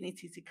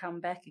opportunity to come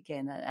back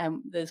again.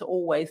 And there's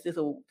always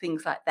little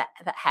things like that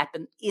that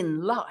happen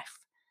in life.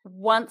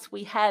 Once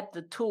we have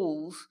the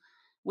tools,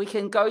 we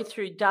can go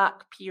through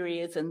dark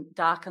periods, and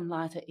dark and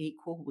light are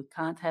equal. We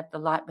can't have the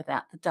light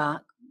without the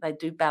dark. They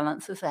do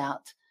balance us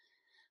out.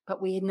 But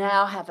we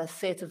now have a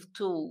set of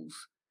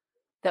tools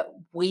that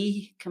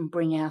we can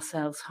bring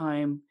ourselves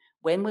home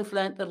when we've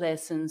learnt the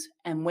lessons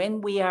and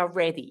when we are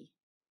ready.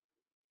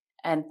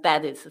 And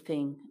that is the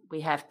thing.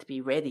 We have to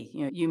be ready.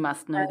 You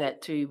must know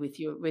that too with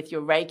your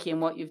Reiki and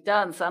what you've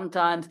done.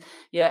 Sometimes,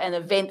 an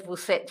event will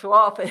set you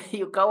off and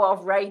you go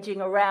off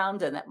raging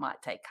around, and it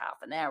might take half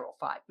an hour or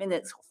 5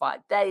 minutes or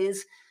 5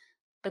 days,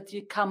 but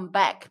you come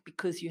back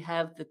because you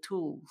have the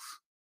tools.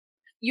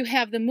 You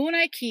have the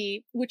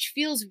Munay-Ki, which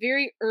feels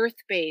very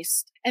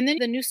earth-based, and then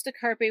the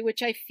Nusta-Karpay,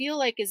 which I feel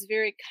like is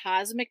very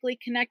cosmically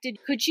connected.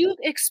 Could you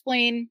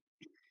explain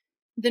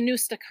the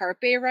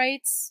Nusta-Karpay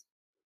rites?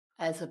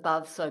 As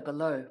above, so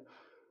below.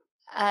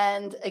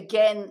 And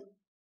again,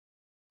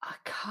 I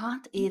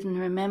can't even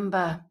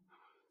remember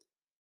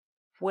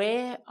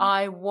where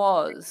I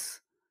was,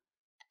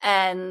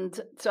 and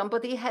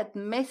somebody had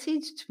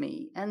messaged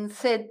me and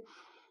said,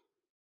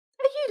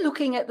 "Are you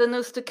looking at the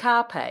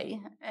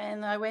Nusta-Karpay?"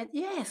 And I went,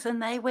 "Yes."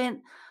 And they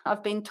went,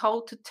 "I've been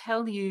told to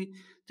tell you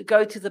to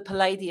go to the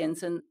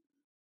Palladians." And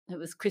it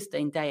was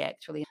Christine Day,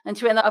 actually. And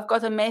she went, "I've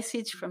got a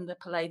message from the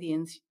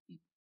Palladians.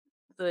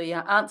 The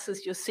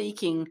answers you're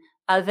seeking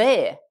are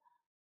there."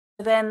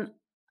 Then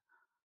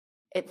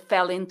it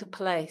fell into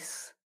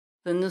place.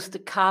 The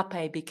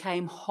Nusta-Karpay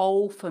became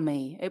whole for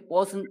me. It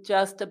wasn't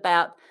just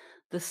about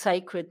the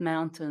sacred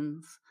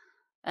mountains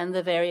and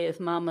the various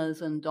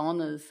mamas and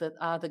donnas that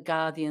are the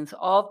guardians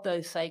of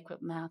those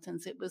sacred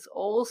mountains. It was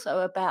also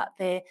about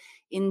their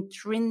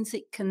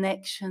intrinsic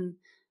connection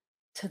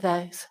to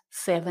those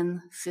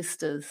 7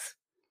 sisters.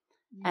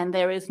 And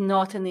there is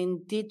not an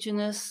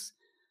indigenous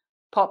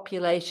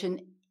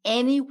population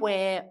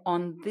anywhere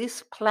on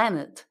this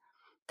planet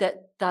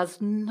that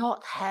does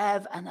not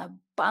have an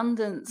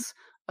abundance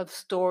of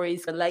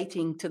stories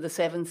relating to the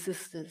 7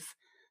 sisters,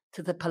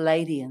 to the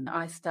Palladian.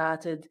 I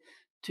started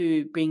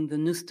to bring the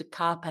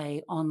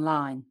Nusta-Karpay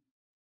online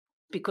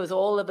because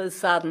all of a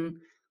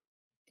sudden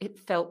it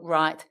felt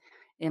right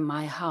in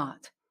my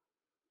heart.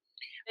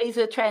 These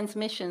are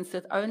transmissions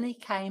that only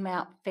came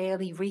out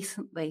fairly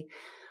recently.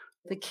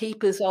 The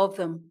keepers of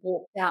them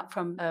walked out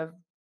from a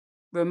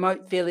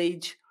remote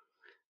village,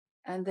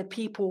 and the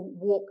people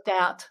walked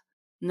out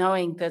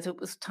knowing that it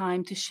was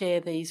time to share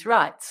these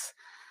rites.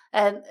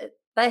 And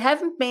they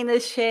haven't been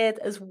as shared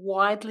as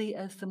widely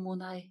as the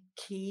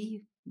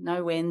Munay-Ki,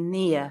 nowhere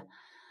near,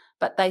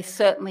 but they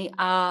certainly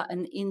are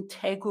an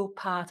integral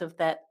part of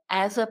that,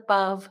 as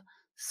above,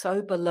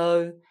 so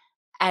below,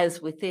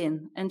 as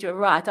within. And you're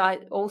right, I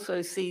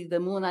also see the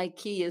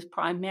Munay-Ki as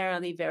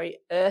primarily very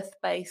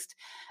earth-based,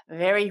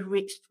 very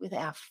rich with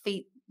our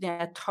feet,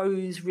 our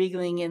toes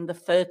wriggling in the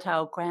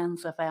fertile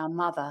grounds of our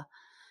mother.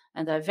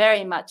 And I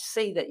very much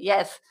see that,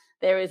 yes,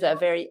 there is a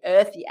very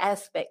earthy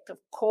aspect, of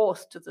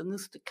course, to the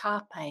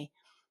Nusta-Karpay,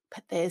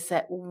 but there's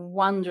that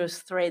wondrous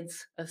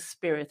threads of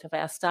spirit of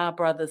our star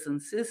brothers and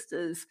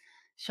sisters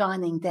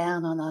shining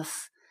down on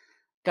us,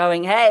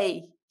 going,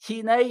 "Hey,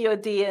 you know your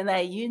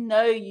DNA. You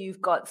know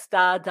you've got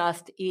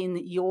stardust in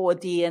your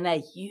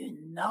DNA. You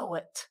know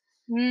it."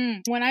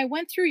 When I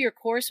went through your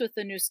course with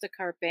the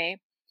Nusta-Karpay,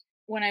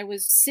 when I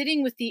was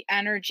sitting with the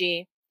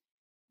energy,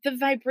 the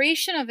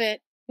vibration of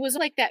it was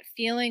like that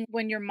feeling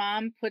when your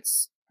mom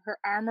puts her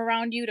arm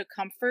around you to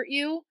comfort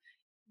you,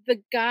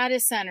 the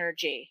goddess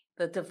energy.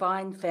 The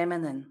divine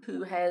feminine,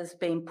 who has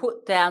been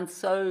put down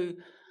so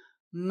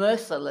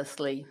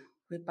mercilessly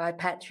by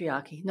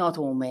patriarchy. Not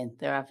all men.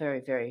 There are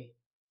very, very,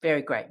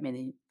 very great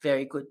men,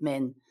 very good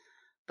men.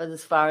 But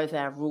as far as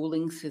our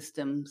ruling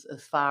systems,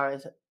 as far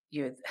as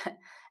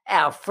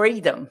our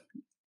freedom,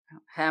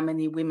 how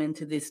many women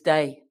to this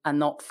day are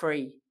not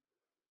free?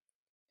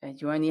 And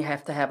you only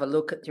have to have a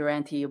look at your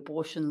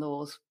anti-abortion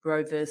laws,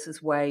 Roe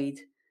versus Wade,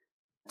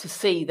 to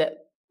see that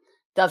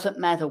doesn't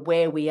matter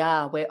where we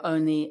are, we're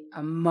only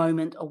a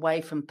moment away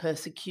from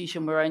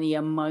persecution. We're only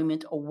a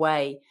moment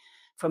away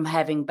from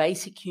having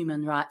basic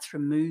human rights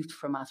removed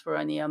from us. We're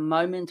only a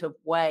moment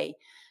away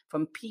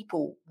from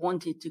people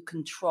wanting to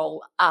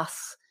control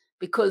us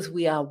because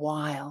we are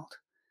wild,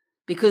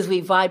 because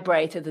we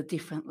vibrate at a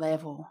different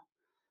level.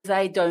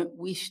 They don't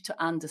wish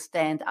to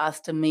understand us,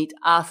 to meet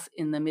us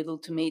in the middle,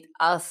 to meet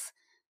us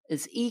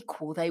as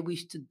equal. They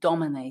wish to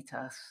dominate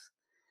us.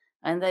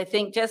 And they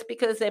think just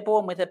because they're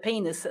born with a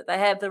penis that they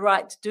have the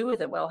right to do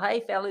with it. Well,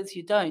 hey, fellas,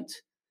 you don't.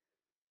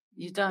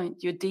 You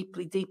don't. You're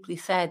deeply, deeply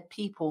sad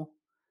people.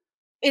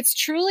 It's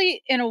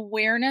truly an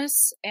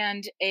awareness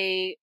and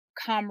a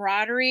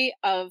camaraderie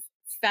of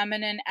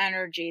feminine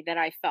energy that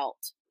I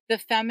felt. The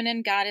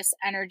feminine goddess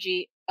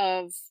energy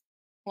of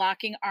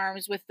locking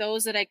arms with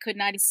those that I could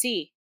not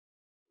see.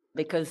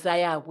 Because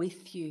they are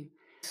with you,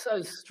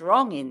 so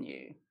strong in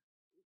you.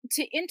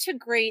 To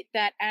integrate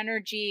that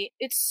energy,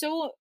 it's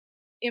so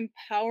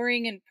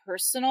empowering and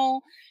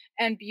personal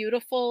and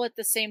beautiful at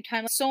the same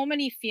time. So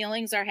many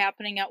feelings are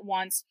happening at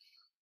once.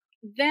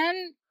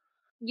 Then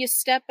you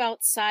step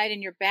outside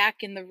and you're back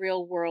in the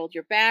real world.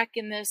 You're back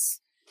in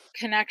this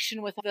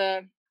connection with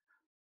the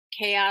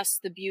chaos,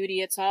 the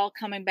beauty. It's all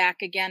coming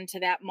back again to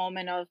that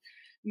moment of,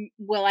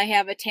 will I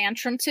have a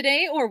tantrum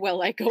today or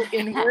will I go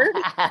inward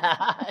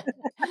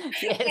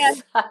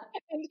Yes.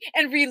 and,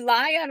 and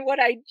rely on what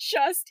I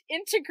just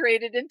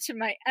integrated into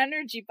my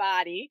energy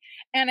body?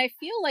 And I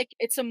feel like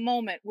it's a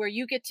moment where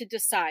you get to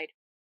decide,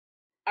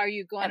 are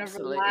you going to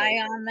rely Absolutely.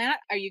 on that?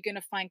 Are you going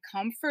to find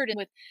comfort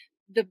with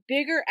the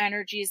bigger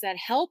energies that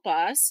help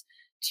us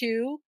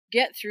to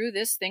get through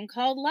this thing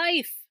called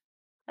life?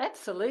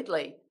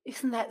 Absolutely.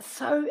 Isn't that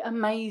so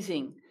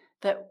amazing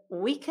that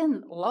we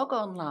can log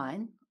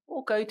online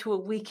or go to a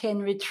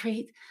weekend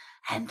retreat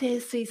and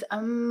there's these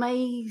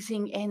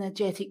amazing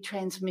energetic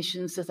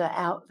transmissions that are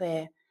out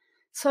there.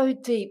 So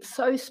deep,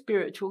 so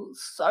spiritual,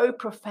 so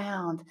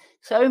profound.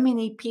 So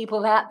many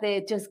people out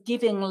there just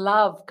giving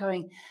love,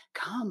 going,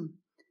 come,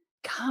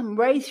 come,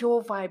 raise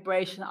your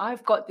vibration.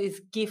 I've got this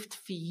gift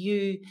for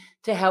you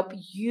to help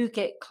you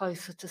get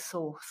closer to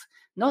source.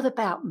 Not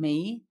about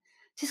me.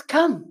 Just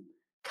come,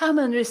 come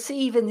and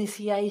receive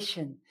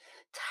initiation.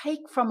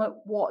 Take from it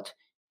what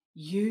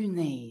you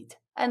need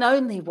and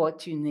only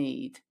what you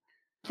need.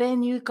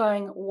 Then you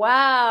going,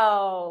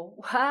 wow,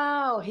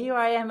 wow, here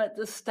I am at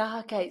the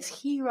stargates.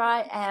 Here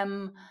I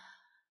am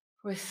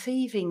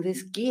receiving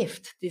this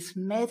gift, this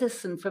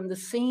medicine from the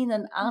seen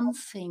and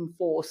unseen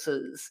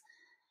forces.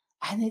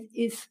 And it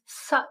is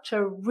such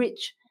a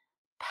rich,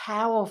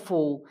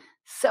 powerful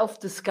self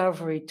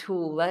discovery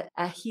tool,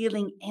 a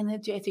healing,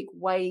 energetic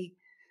way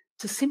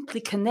to simply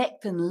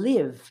connect and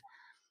live.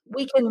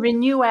 We can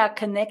renew our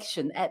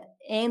connection at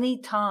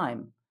any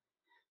time.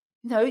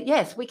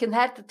 Yes, we can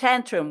have the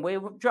tantrum. We're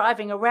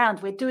driving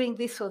around, we're doing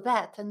this or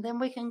that. And then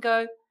we can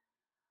go,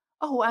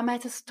 oh, I'm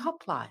at a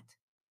stoplight.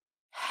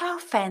 How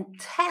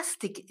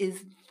fantastic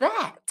is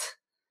that?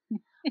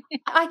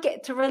 I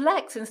get to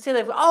relax instead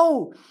of,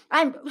 oh,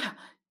 I'm,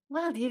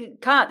 well, you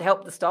can't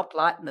help the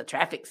stoplight and the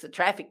traffic's the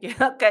traffic. You're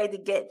not going to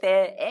get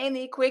there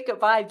any quicker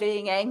by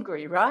being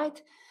angry,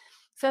 right?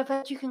 So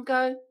that you can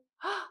go,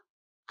 oh,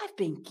 I've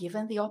been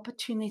given the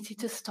opportunity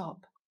to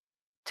stop,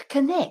 to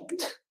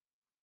connect.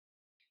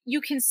 You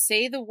can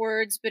say the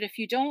words, but if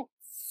you don't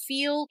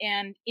feel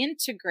and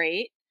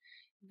integrate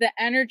the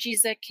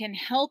energies that can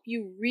help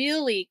you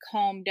really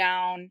calm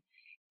down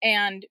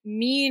and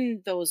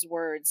mean those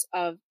words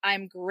of,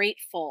 I'm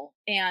grateful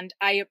and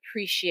I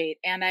appreciate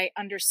and I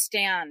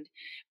understand.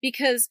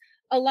 Because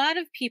a lot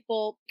of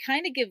people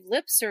kind of give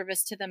lip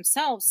service to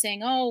themselves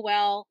saying, oh,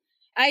 well,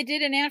 I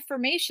did an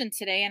affirmation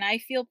today and I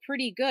feel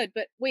pretty good.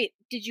 But wait,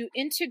 did you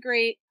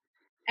integrate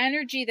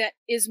energy that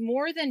is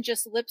more than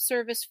just lip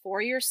service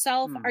for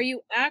yourself? Are Mm.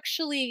 you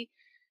actually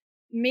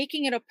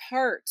making it a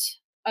part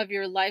of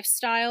your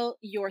lifestyle,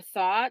 your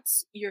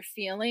thoughts, your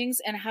feelings,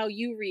 and how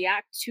you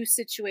react to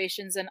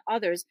situations and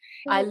others?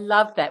 I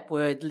love that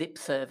word, lip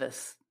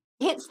service.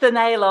 Hits the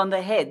nail on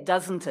the head,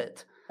 doesn't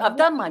it? I've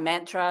done my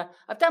mantra,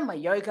 I've done my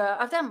yoga,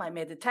 I've done my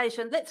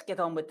meditation. Let's get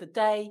on with the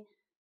day.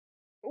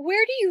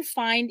 Where do you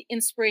find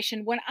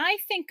inspiration? When I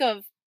think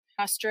of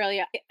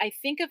Australia, I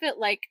think of it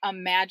like a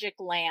magic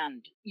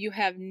land. You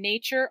have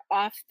nature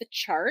off the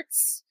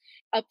charts,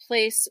 a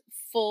place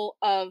full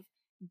of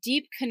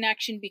deep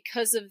connection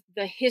because of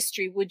the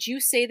history. Would you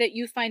say that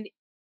you find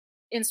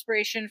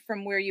inspiration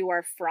from where you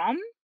are from?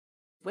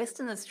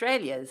 Western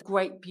Australia is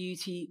great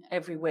beauty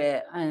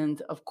everywhere,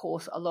 and of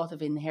course, a lot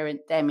of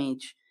inherent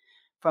damage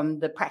from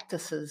the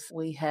practices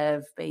we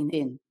have been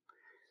in.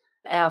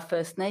 Our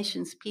First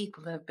Nations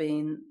people have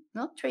been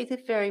not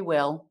treated very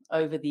well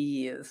over the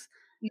years.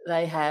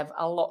 They have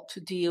a lot to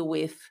deal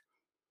with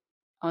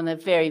on a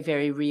very,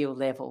 very real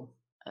level,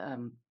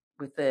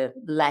 with the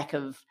lack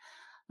of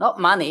not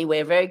money.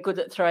 We're very good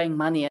at throwing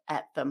money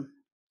at them,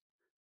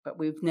 but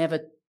we've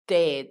never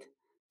dared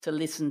to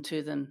listen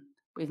to them.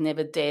 We've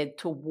never dared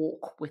to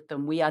walk with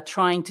them. We are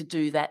trying to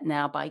do that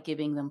now by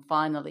giving them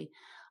finally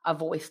a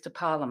voice to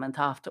Parliament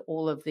after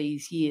all of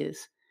these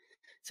years.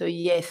 So,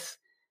 yes,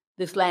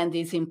 this land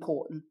is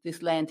important.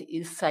 This land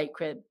is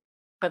sacred.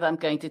 But I'm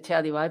going to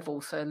tell you, I've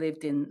also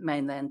lived in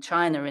mainland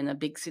China in a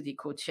big city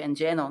called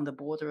Shenzhen on the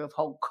border of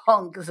Hong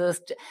Kong, because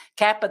it's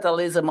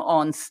capitalism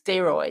on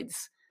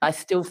steroids. I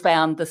still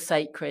found the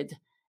sacred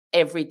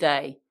every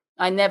day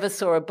I never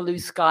saw a blue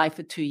sky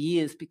for 2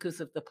 years because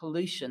of the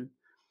pollution.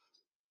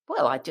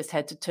 Well, I just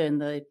had to turn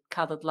the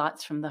coloured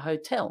lights from the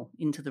hotel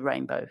into the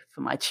rainbow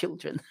for my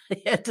children.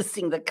 They had to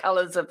sing the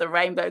colours of the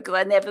rainbow because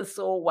I never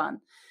saw one.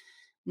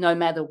 No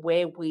matter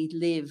where we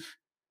live,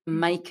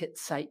 make it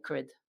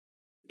sacred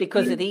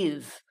because it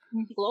is.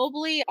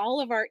 Globally,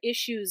 all of our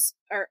issues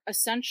are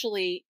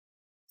essentially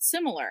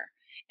similar,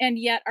 and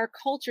yet our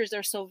cultures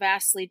are so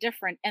vastly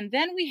different. And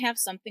then we have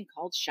something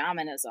called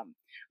shamanism,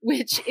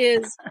 which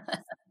is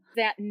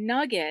that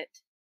nugget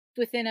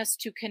within us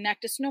to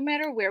connect us no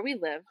matter where we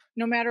live,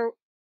 no matter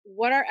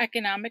what our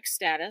economic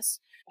status,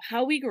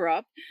 how we grew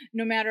up,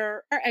 no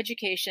matter our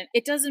education.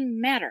 It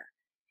doesn't matter.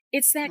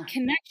 It's that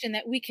connection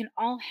that we can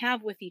all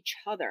have with each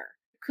other.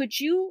 Could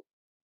you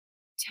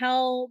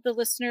tell the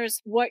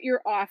listeners what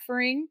you're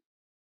offering?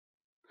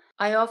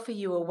 I offer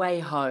you a way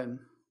home.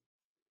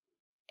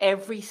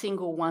 Every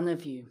single one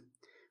of you.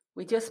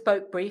 We just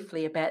spoke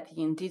briefly about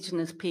the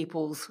Indigenous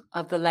peoples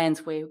of the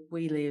lands where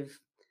we live,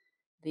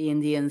 the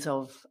Indians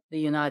of the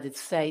United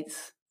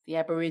States, the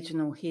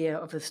Aboriginal here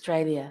of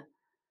Australia.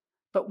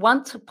 But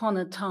once upon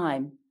a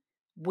time,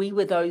 we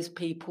were those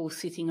people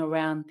sitting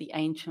around the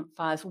ancient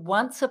fires.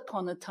 Once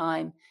upon a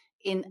time,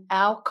 in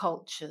our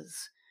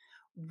cultures,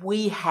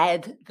 we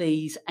had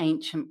these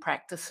ancient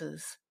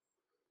practices.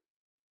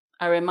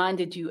 I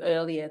reminded you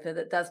earlier that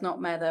it does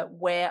not matter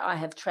where I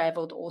have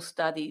traveled or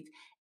studied.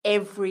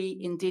 Every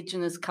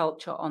Indigenous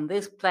culture on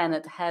this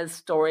planet has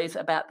stories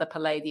about the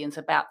Palladians,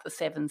 about the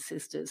Seven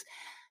Sisters.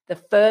 The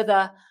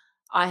further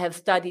I have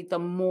studied, the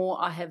more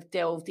I have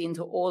delved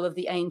into all of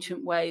the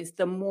ancient ways,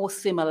 the more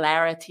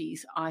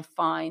similarities I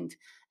find.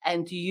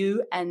 And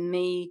you and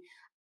me,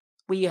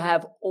 we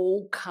have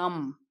all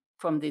come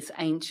from this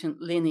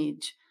ancient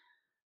lineage.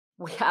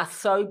 We are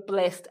so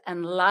blessed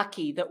and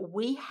lucky that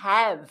we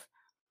have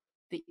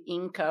the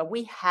Inca,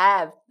 we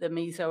have the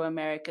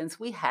Mesoamericans,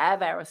 we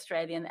have our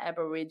Australian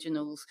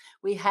Aboriginals,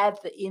 we have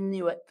the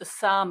Inuit, the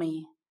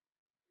Sami,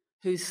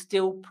 who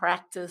still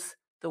practice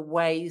the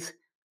ways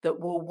that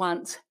were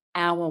once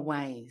our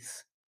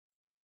ways.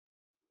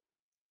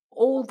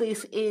 All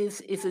this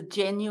is a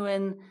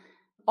genuine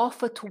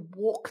offer to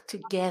walk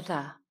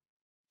together,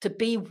 to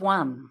be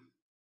one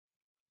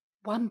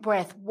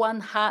breath,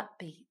 one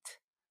heartbeat.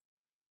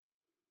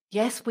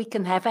 Yes, we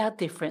can have our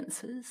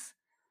differences.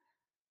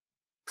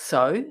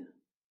 So,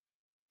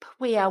 but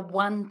we are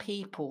one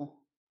people,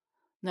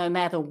 no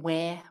matter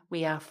where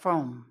we are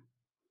from.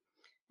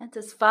 And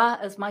as far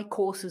as my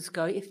courses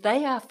go, if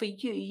they are for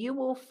you, you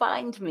will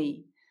find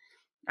me.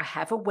 I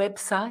have a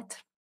website.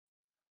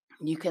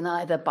 You can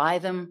either buy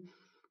them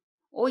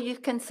or you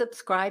can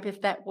subscribe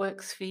if that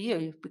works for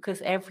you,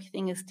 because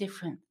everything is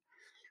different.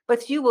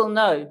 But you will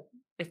know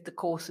if the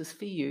course is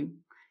for you.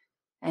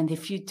 And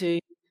if you do,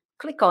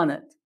 click on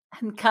it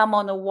and come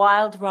on a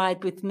wild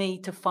ride with me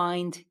to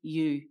find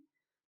you.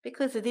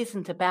 Because it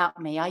isn't about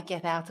me. I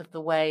get out of the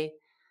way.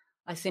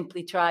 I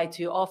simply try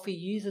to offer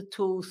you the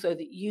tools so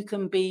that you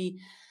can be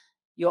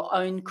your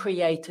own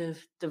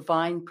creative,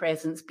 divine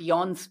presence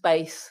beyond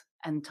space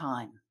and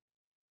time.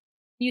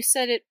 You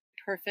said it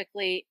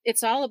perfectly.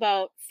 It's all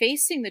about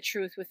facing the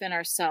truth within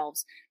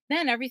ourselves.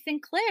 Then everything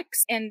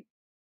clicks, and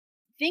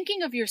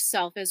thinking of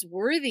yourself as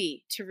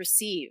worthy to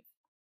receive.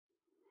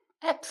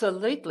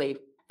 Absolutely.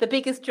 The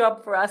biggest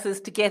job for us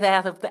is to get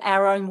out of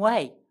our own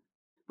way.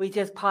 We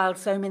just piled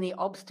so many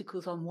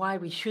obstacles on why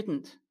we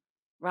shouldn't,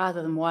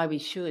 rather than why we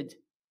should.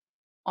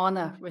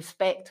 Honor,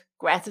 respect,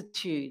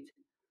 gratitude,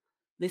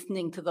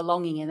 listening to the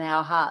longing in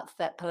our hearts,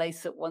 that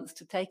place that wants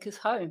to take us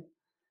home.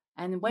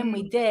 And when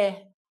we dare,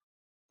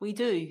 we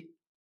do.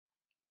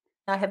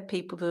 I have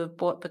people who have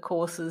bought the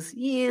courses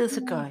years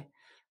ago,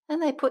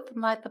 and they put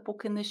them like the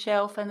book in the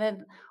shelf, and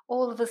then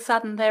all of a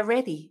sudden they're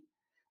ready.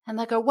 And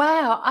they go,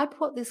 wow, I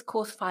bought this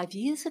course 5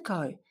 years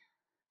ago.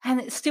 And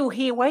it's still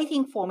here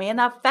waiting for me.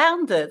 And I've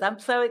found it. I'm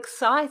so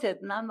excited.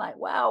 And I'm like,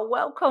 wow,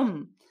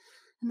 welcome.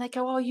 And they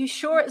go, oh, you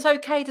sure it's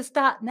okay to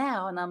start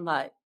now? And I'm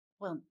like,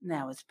 well,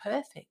 now is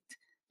perfect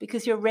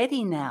because you're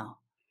ready now.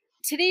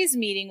 Today's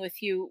meeting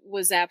with you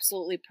was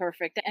absolutely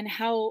perfect. And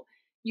how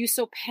you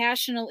so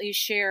passionately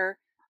share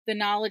the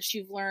knowledge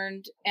you've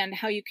learned and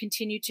how you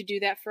continue to do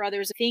that for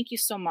others. Thank you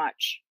so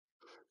much.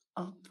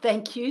 Oh,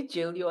 thank you,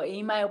 Jill. Your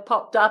email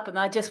popped up and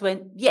I just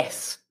went,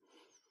 yes.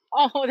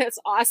 Oh, that's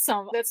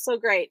awesome. That's so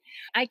great.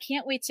 I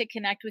can't wait to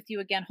connect with you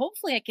again.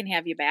 Hopefully I can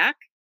have you back.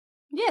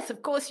 Yes,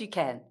 of course you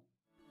can.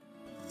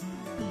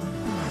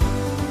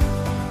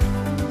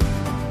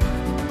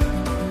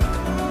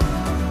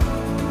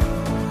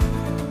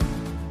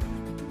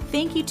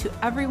 Thank you to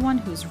everyone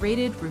who's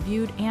rated,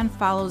 reviewed, and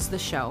follows the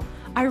show.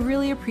 I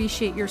really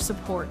appreciate your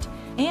support.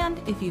 And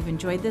if you've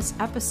enjoyed this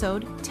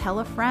episode, tell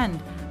a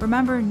friend.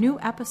 Remember, new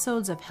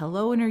episodes of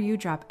Hello Inner You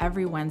drop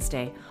every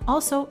Wednesday.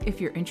 Also, if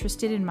you're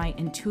interested in my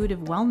intuitive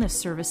wellness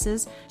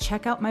services,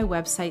 check out my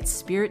website,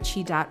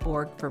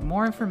 spiritchi.org, for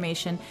more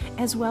information,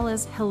 as well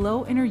as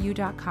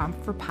helloinneryou.com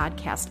for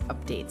podcast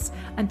updates.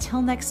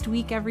 Until next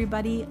week,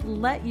 everybody,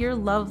 let your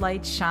love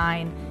light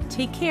shine.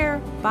 Take care.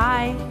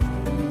 Bye.